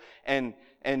disciple. And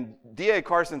D.A.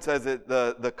 Carson says that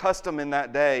the custom in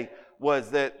that day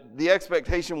was that the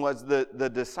expectation was that the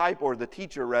disciple, or the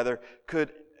teacher rather,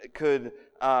 could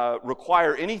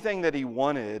require anything that he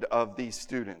wanted of these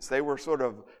students. They were sort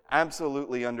of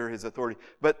absolutely under his authority.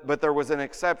 But there was an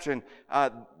exception.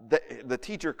 The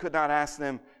teacher could not ask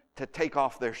them to take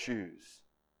off their shoes.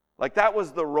 Like, that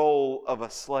was the role of a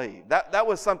slave. That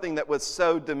was something that was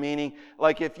so demeaning.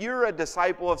 Like, if you're a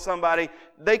disciple of somebody,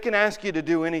 they can ask you to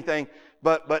do anything,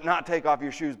 but not take off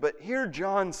your shoes. But here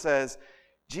John says,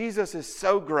 Jesus is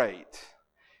so great.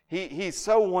 He's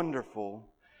so wonderful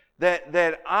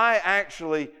that I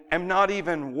actually am not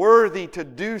even worthy to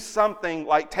do something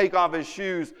like take off his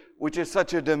shoes, which is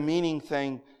such a demeaning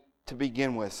thing to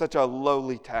begin with, such a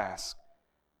lowly task.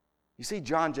 You see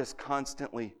John just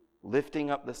constantly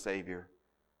lifting up the Savior,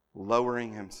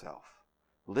 lowering himself.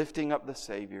 Lifting up the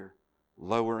Savior,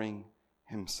 lowering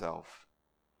himself.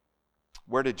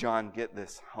 Where did John get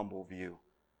this humble view?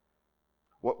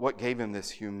 What gave him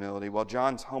this humility? Well,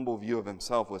 John's humble view of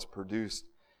himself was produced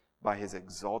by his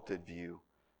exalted view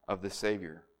of the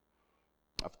Savior,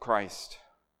 of Christ.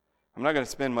 I'm not going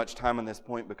to spend much time on this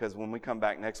point, because when we come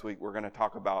back next week, we're going to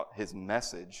talk about his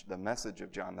message, the message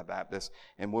of John the Baptist,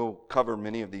 and we'll cover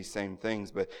many of these same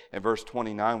things. But in verse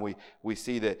 29, we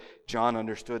see that John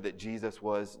understood that Jesus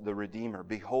was the Redeemer.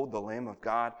 Behold the Lamb of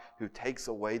God who takes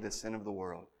away the sin of the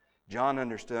world. John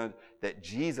understood that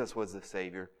Jesus was the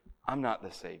Savior. I'm not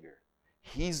the Savior.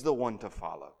 He's the one to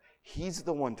follow. He's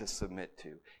the one to submit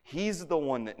to. He's the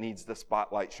one that needs the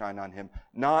spotlight shine on him,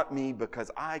 not me,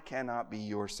 because I cannot be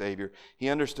your Savior. He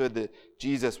understood that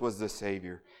Jesus was the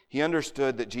Savior. He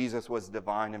understood that Jesus was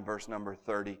divine in verse number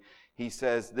 30. He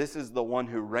says, this is the one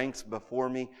who ranks before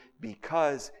me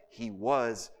because he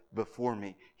was before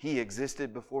me. He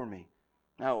existed before me.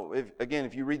 Now,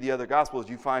 if you read the other Gospels,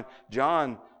 you find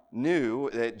John knew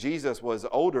that Jesus was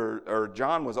older, or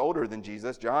John was older than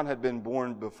Jesus. John had been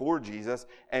born before Jesus,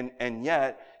 and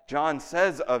yet John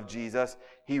says of Jesus,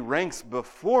 he ranks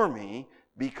before me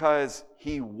because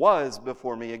he was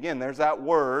before me. Again, there's that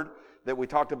word that we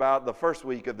talked about the first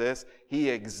week of this. He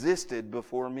existed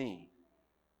before me.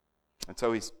 And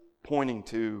so he's pointing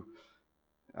to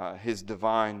his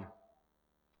divine,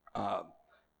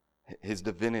 his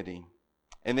divinity.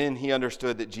 And then he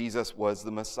understood that Jesus was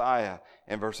the Messiah.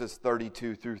 In verses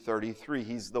 32 through 33,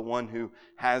 he's the one who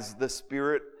has the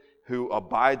Spirit, who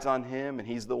abides on him, and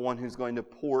he's the one who's going to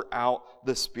pour out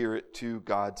the Spirit to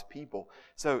God's people.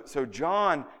 So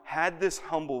John had this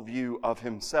humble view of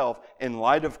himself in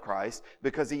light of Christ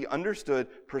because he understood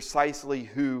precisely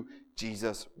who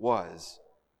Jesus was.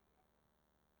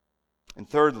 And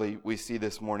thirdly, we see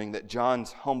this morning that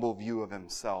John's humble view of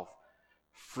himself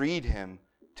freed him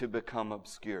to become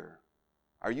obscure.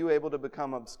 Are you able to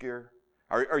become obscure?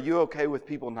 Are you okay with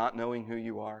people not knowing who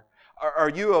you are? Are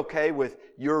you okay with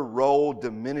your role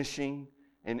diminishing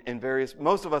in various...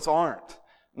 Most of us aren't.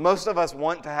 Most of us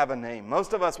want to have a name.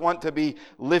 Most of us want to be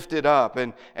lifted up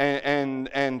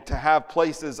and to have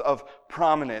places of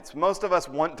prominence. Most of us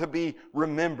want to be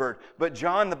remembered. But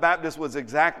John the Baptist was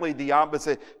exactly the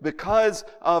opposite. Because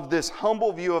of this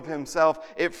humble view of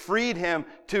himself, it freed him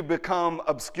to become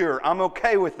obscure. I'm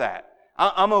okay with that.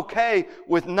 I'm okay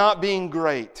with not being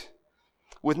great,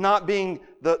 with not being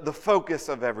the focus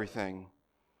of everything.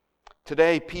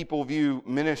 Today, people view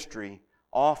ministry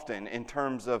often in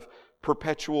terms of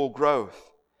perpetual growth.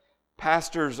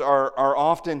 Pastors are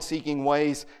often seeking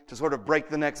ways to sort of break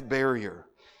the next barrier.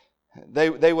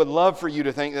 They would love for you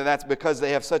to think that that's because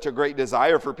they have such a great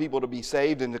desire for people to be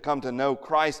saved and to come to know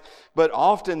Christ. But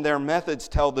often their methods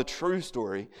tell the true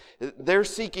story. They're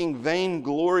seeking vain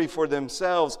glory for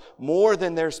themselves more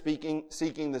than they're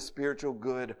seeking the spiritual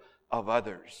good of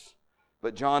others.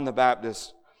 But John the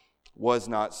Baptist was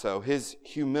not so. His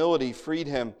humility freed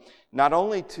him not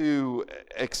only to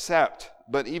accept,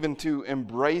 but even to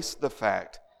embrace the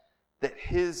fact that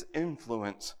his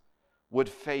influence would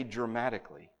fade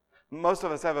dramatically. Most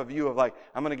of us have a view of like,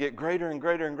 I'm going to get greater and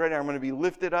greater and greater. I'm going to be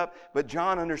lifted up. But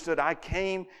John understood, I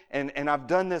came and I've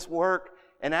done this work.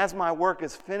 And as my work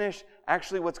is finished,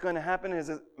 actually what's going to happen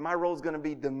is my role is going to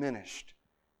be diminished.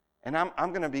 And I'm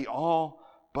going to be all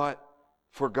but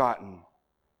forgotten.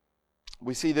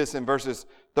 We see this in verses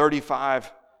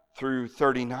 35 through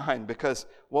 39, because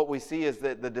what we see is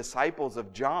that the disciples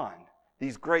of John,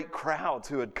 these great crowds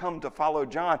who had come to follow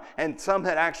John, and some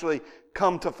had actually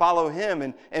come to follow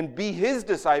him and be his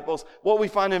disciples, what we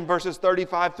find in verses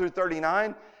 35 through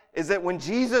 39 is that when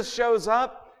Jesus shows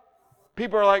up,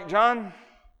 people are like, John,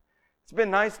 it's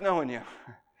been nice knowing you.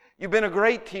 You've been a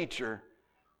great teacher.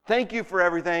 Thank you for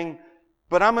everything,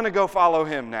 but I'm going to go follow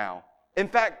him now. In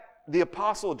fact, the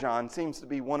Apostle John seems to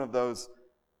be one of those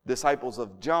disciples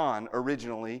of John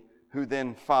originally who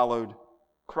then followed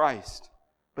Christ.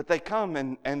 But they come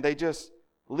and they just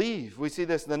leave. We see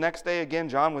this the next day again.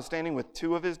 John was standing with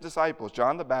two of his disciples,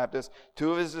 John the Baptist,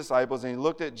 two of his disciples, and he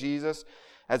looked at Jesus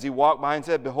as he walked by and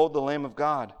said, "Behold the Lamb of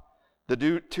God."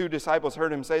 The two disciples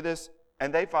heard him say this,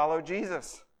 and they followed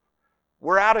Jesus.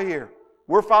 We're out of here.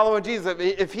 We're following Jesus.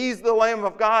 If he's the Lamb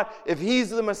of God, if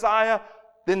he's the Messiah,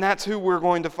 then that's who we're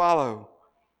going to follow.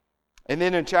 And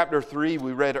then in chapter 3,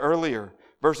 we read earlier,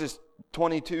 verses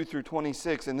 22 through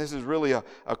 26, and this is really a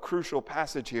crucial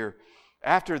passage here.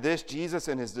 After this, Jesus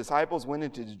and his disciples went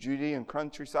into the Judean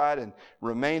countryside and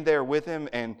remained there with him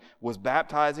and was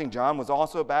baptizing. John was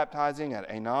also baptizing at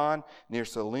Aenon near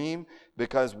Salim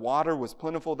because water was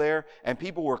plentiful there, and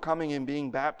people were coming and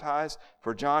being baptized,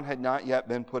 for John had not yet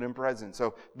been put in prison.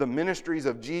 So the ministries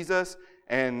of Jesus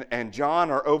and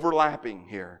John are overlapping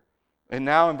here. And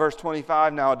now in verse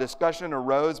 25, now a discussion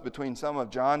arose between some of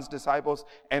John's disciples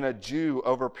and a Jew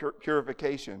over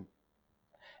purification.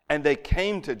 And they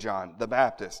came to John the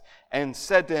Baptist and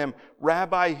said to him,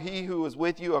 "Rabbi, he who was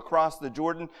with you across the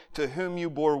Jordan, to whom you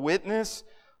bore witness,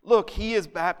 look, he is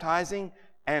baptizing,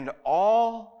 and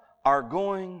all are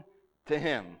going to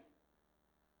him."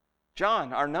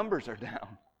 John, our numbers are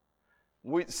down.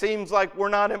 It seems like we're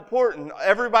not important.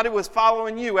 Everybody was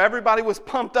following you. Everybody was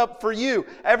pumped up for you.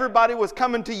 Everybody was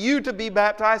coming to you to be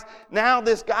baptized. Now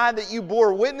this guy that you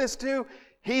bore witness to,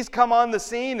 he's come on the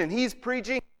scene and he's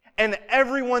preaching, and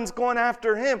everyone's going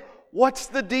after him. What's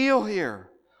the deal here?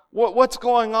 What's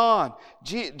going on?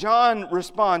 John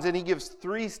responds and he gives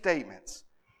three statements.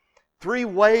 Three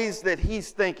ways that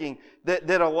he's thinking that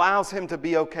allows him to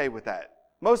be okay with that.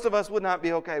 Most of us would not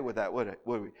be okay with that, would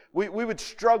we? We would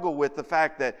struggle with the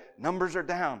fact that numbers are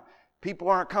down. People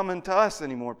aren't coming to us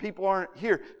anymore. People aren't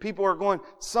here. People are going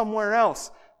somewhere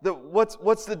else.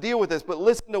 What's the deal with this? But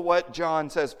listen to what John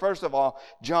says. First of all,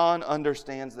 John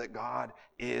understands that God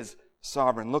is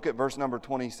sovereign. Look at verse number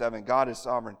 27. God is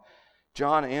sovereign.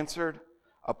 John answered,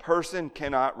 "A person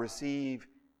cannot receive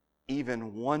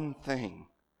even one thing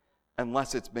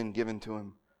unless it's been given to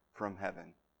him from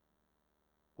heaven."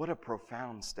 What a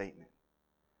profound statement.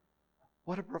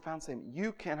 What a profound statement.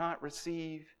 You cannot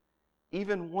receive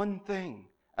even one thing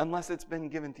unless it's been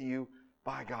given to you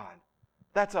by God.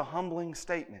 That's a humbling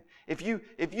statement. If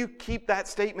you keep that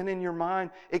statement in your mind,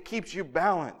 it keeps you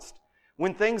balanced.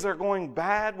 When things are going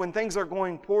bad, when things are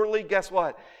going poorly, guess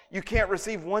what? You can't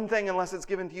receive one thing unless it's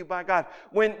given to you by God.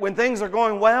 When things are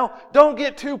going well, don't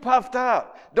get too puffed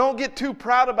up. Don't get too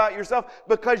proud about yourself,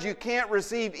 because you can't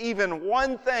receive even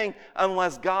one thing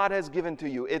unless God has given to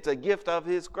you. It's a gift of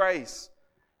His grace.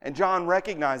 And John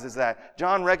recognizes that.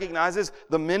 John recognizes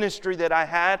the ministry that I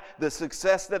had, the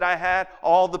success that I had,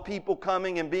 all the people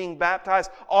coming and being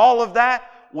baptized. All of that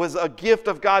was a gift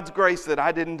of God's grace that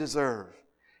I didn't deserve.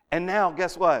 And now,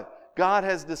 guess what? God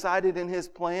has decided in His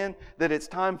plan that it's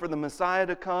time for the Messiah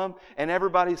to come, and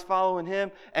everybody's following Him.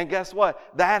 And guess what?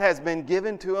 That has been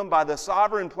given to Him by the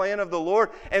sovereign plan of the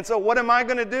Lord. And so what am I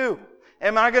going to do?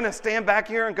 Am I going to stand back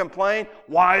here and complain,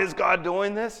 why is God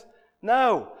doing this?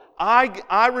 No.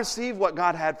 I receive what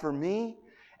God had for me,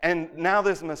 and now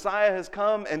this Messiah has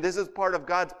come, and this is part of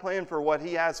God's plan for what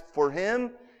He has for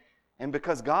Him. And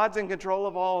because God's in control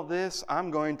of all of this, I'm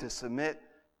going to submit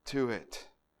to it.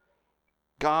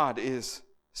 God is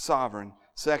sovereign.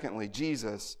 Secondly,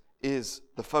 Jesus is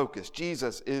the focus.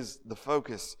 Jesus is the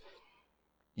focus.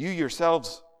 You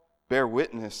yourselves bear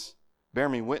witness Bear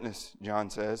me witness, John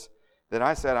says, that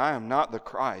I said I am not the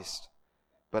Christ,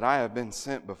 but I have been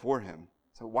sent before him.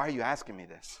 So why are you asking me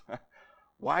this?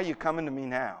 Why are you coming to me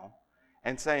now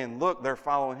and saying, look, they're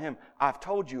following him? I've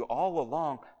told you all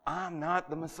along, I'm not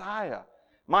the Messiah.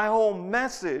 My whole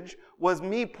message was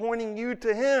me pointing you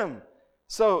to him.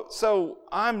 So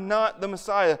I'm not the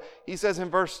Messiah. He says in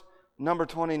verse number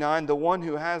 29, the one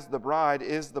who has the bride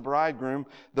is the bridegroom.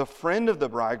 The friend of the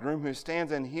bridegroom who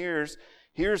stands and hears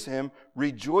him,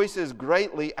 rejoices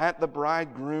greatly at the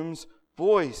bridegroom's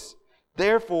voice.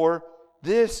 Therefore,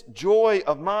 this joy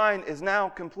of mine is now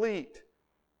complete.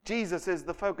 Jesus is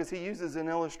the focus. He uses an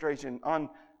illustration on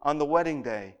the wedding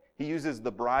day. He uses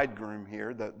the bridegroom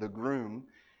here, the groom.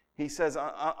 He says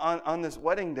on this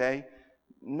wedding day,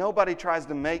 nobody tries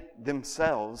to make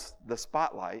themselves the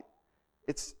spotlight.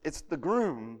 It's the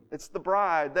groom. It's the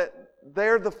bride. That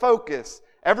they're the focus.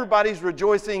 Everybody's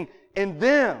rejoicing in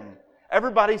them.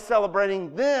 Everybody's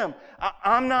celebrating them.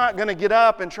 I'm not going to get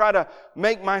up and try to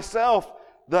make myself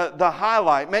the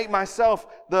highlight, make myself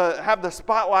have the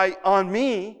spotlight on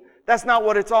me. That's not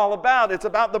what it's all about. It's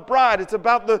about the bride. It's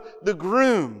about the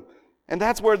groom. And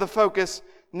that's where the focus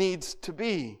needs to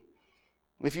be.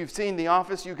 If you've seen The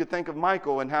Office, you could think of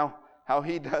Michael and how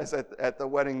he does at the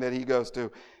wedding that he goes to.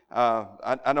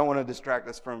 I don't want to distract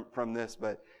us from this,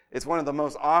 but it's one of the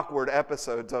most awkward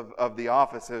episodes of The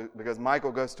Office because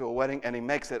Michael goes to a wedding and he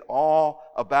makes it all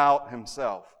about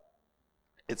himself.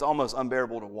 It's almost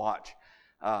unbearable to watch,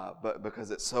 but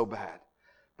because it's so bad.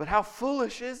 But how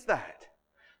foolish is that?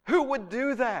 Who would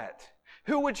do that?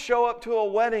 Who would show up to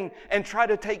a wedding and try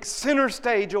to take center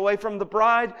stage away from the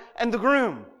bride and the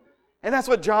groom? And that's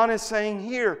what John is saying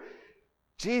here.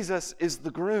 Jesus is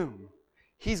the groom.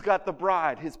 He's got the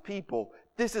bride, his people.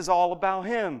 This is all about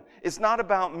him. It's not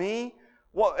about me.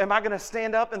 What, am I going to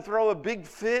stand up and throw a big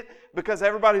fit because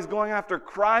everybody's going after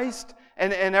Christ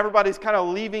and everybody's kind of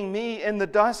leaving me in the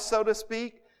dust, so to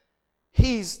speak?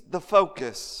 He's the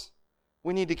focus.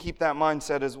 We need to keep that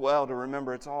mindset as well to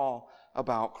remember it's all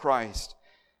about Christ.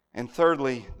 And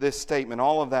thirdly, this statement,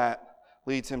 all of that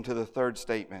leads him to the third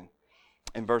statement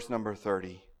in verse number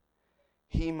 30.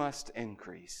 He must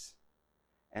increase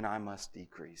and I must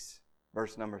decrease.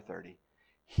 Verse number 30.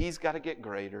 He's got to get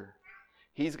greater.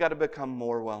 He's got to become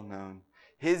more well known.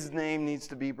 His name needs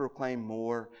to be proclaimed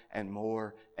more and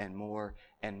more and more,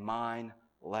 and mine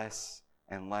less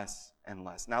and less and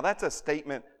less. Now that's a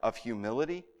statement of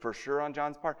humility for sure on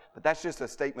John's part, but that's just a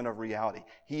statement of reality.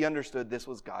 He understood this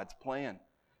was God's plan.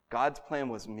 God's plan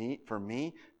was for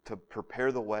me to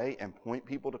prepare the way and point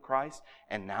people to Christ,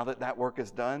 and now that work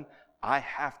is done, I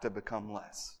have to become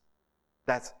less.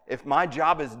 If my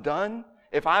job is done,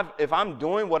 if I'm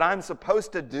doing what I'm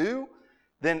supposed to do,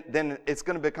 then it's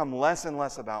going to become less and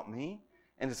less about me,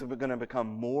 and it's going to become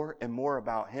more and more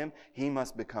about him. He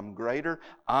must become greater.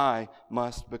 I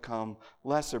must become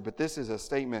lesser. But this is a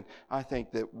statement, I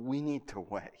think, that we need to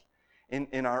weigh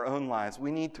in our own lives.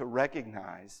 We need to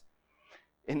recognize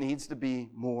it needs to be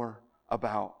more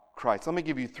about Christ. Let me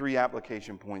give you 3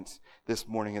 application points this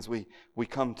morning as we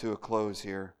come to a close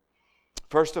here.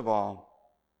 First of all,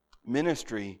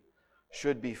 ministry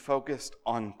should be focused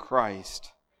on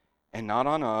Christ and not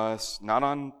on us, not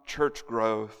on church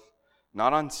growth,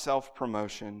 not on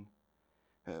self-promotion.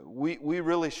 We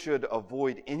really should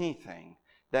avoid anything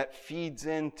that feeds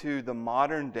into the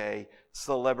modern day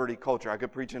celebrity culture. I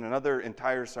could preach in another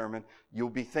entire sermon. You'll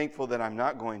be thankful that I'm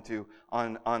not going to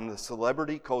on the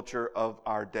celebrity culture of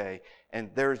our day. And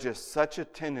there's just such a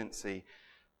tendency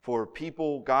for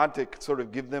people, God to sort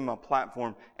of give them a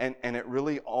platform, and it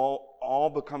really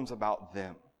all becomes about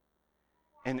them.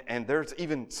 And there's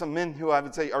even some men who I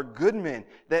would say are good men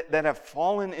that have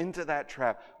fallen into that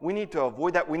trap. We need to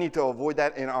avoid that. We need to avoid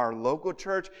that in our local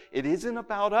church. It isn't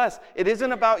about us. It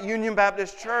isn't about Union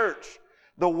Baptist Church.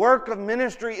 The work of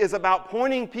ministry is about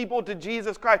pointing people to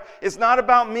Jesus Christ. It's not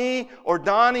about me or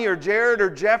Donnie or Jared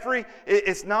or Jeffrey.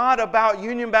 It's not about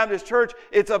Union Baptist Church.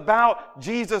 It's about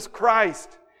Jesus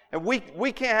Christ. And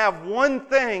we can't have one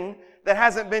thing that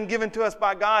hasn't been given to us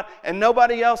by God, and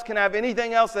nobody else can have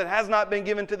anything else that has not been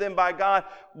given to them by God.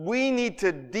 We need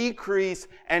to decrease,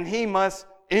 and He must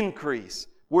increase.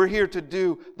 We're here to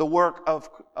do the work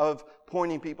of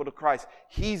pointing people to Christ.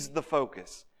 He's the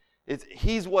focus.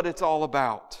 He's what it's all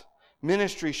about.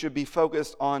 Ministry should be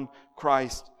focused on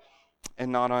Christ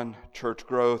and not on church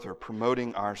growth or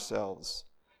promoting ourselves.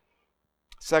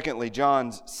 Secondly,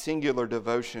 John's singular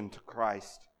devotion to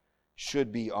Christ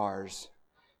should be ours.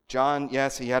 John,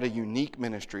 yes, he had a unique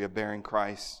ministry of bearing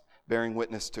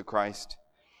witness to Christ.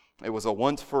 It was a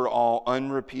once-for-all,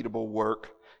 unrepeatable work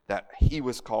that he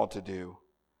was called to do.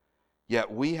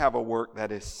 Yet we have a work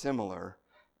that is similar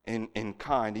in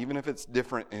kind, even if it's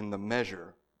different in the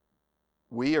measure.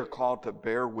 We are called to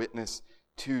bear witness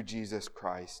to Jesus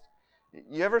Christ.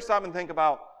 You ever stop and think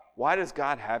about, why does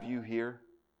God have you here?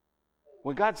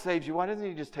 When God saves you, why doesn't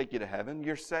He just take you to heaven?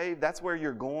 You're saved. That's where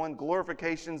you're going.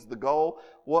 Glorification's the goal.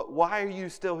 Why are you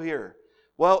still here?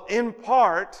 Well, in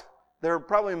part, there are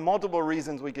probably multiple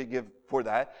reasons we could give for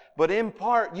that. But in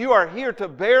part, you are here to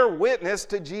bear witness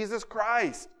to Jesus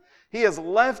Christ. He has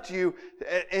left you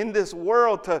in this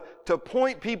world to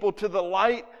point people to the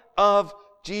light of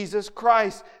Jesus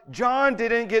Christ. John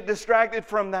didn't get distracted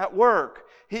from that work.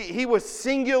 He was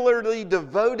singularly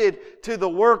devoted to the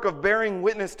work of bearing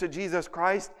witness to Jesus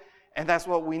Christ, and that's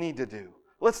what we need to do.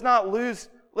 Let's not lose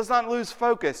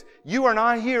focus. You are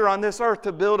not here on this earth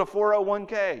to build a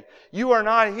 401k. You are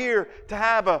not here to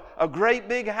have a great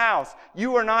big house.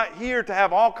 You are not here to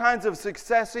have all kinds of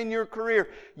success in your career.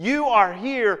 You are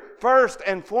here first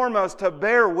and foremost to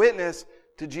bear witness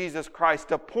to Jesus Christ,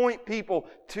 to point people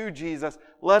to Jesus.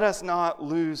 Let us not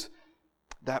lose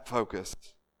that focus.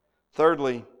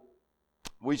 Thirdly,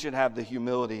 we should have the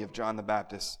humility of John the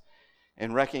Baptist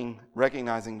in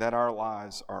recognizing that our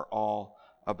lives are all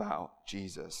about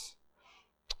Jesus.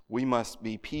 We must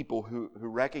be people who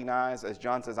recognize, as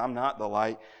John says, I'm not the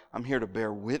light. I'm here to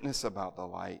bear witness about the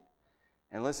light.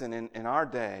 And listen, in our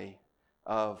day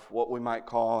of what we might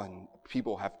call, and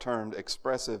people have termed,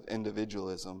 expressive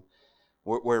individualism,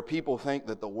 where people think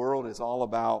that the world is all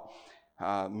about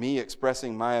me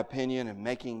expressing my opinion and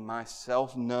making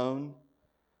myself known,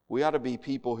 we ought to be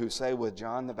people who say with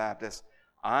John the Baptist,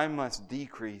 I must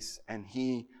decrease and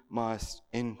He must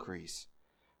increase.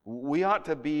 We ought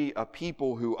to be a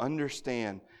people who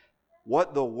understand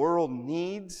what the world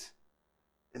needs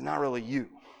is not really you.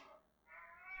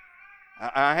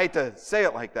 I hate to say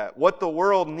it like that. What the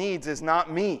world needs is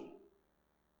not me.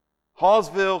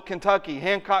 Hallsville, Kentucky,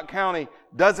 Hancock County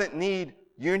doesn't need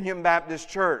Union Baptist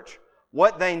Church.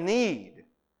 What they need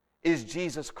is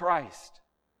Jesus Christ.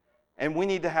 And we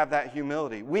need to have that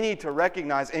humility. We need to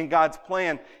recognize in God's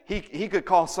plan, He could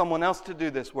call someone else to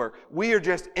do this work. We are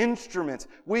just instruments.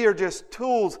 We are just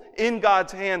tools in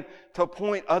God's hand to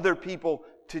point other people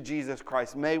to Jesus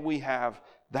Christ. May we have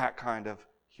that kind of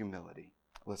humility.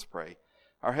 Let's pray.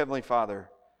 Our Heavenly Father,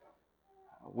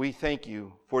 we thank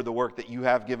You for the work that You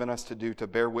have given us to do to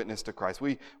bear witness to Christ.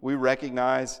 We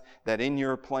recognize that in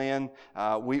Your plan,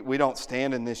 we don't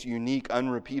stand in this unique,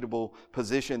 unrepeatable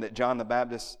position that John the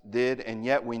Baptist did, and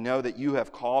yet we know that You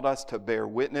have called us to bear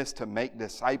witness, to make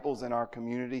disciples in our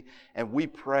community, and we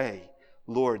pray,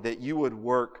 Lord, that You would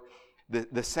work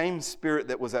the same Spirit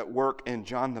that was at work in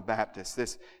John the Baptist,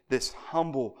 this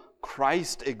humble,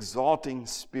 Christ-exalting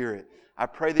Spirit. I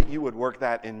pray that You would work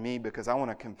that in me, because I want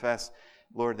to confess,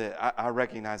 Lord, that I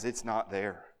recognize it's not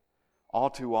there. All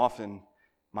too often,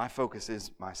 my focus is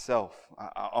myself.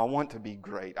 I want to be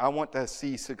great. I want to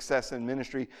see success in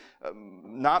ministry,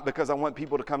 not because I want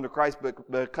people to come to Christ,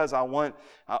 but because I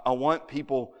want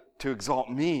people to exalt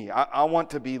me. I want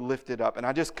to be lifted up. And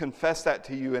I just confess that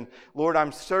to You. And Lord,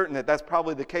 I'm certain that that's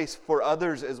probably the case for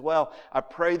others as well. I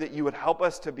pray that You would help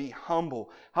us to be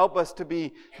humble. Help us to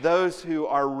be those who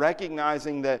are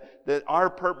recognizing that our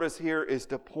purpose here is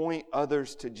to point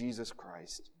others to Jesus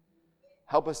Christ.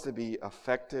 Help us to be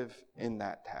effective in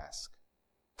that task.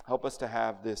 Help us to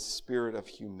have this spirit of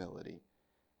humility.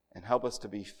 And help us to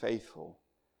be faithful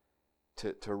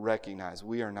to recognize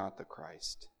we are not the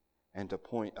Christ, and to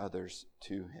point others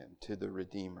to Him, to the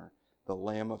Redeemer, the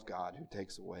Lamb of God who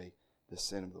takes away the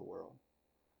sin of the world.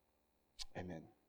 Amen.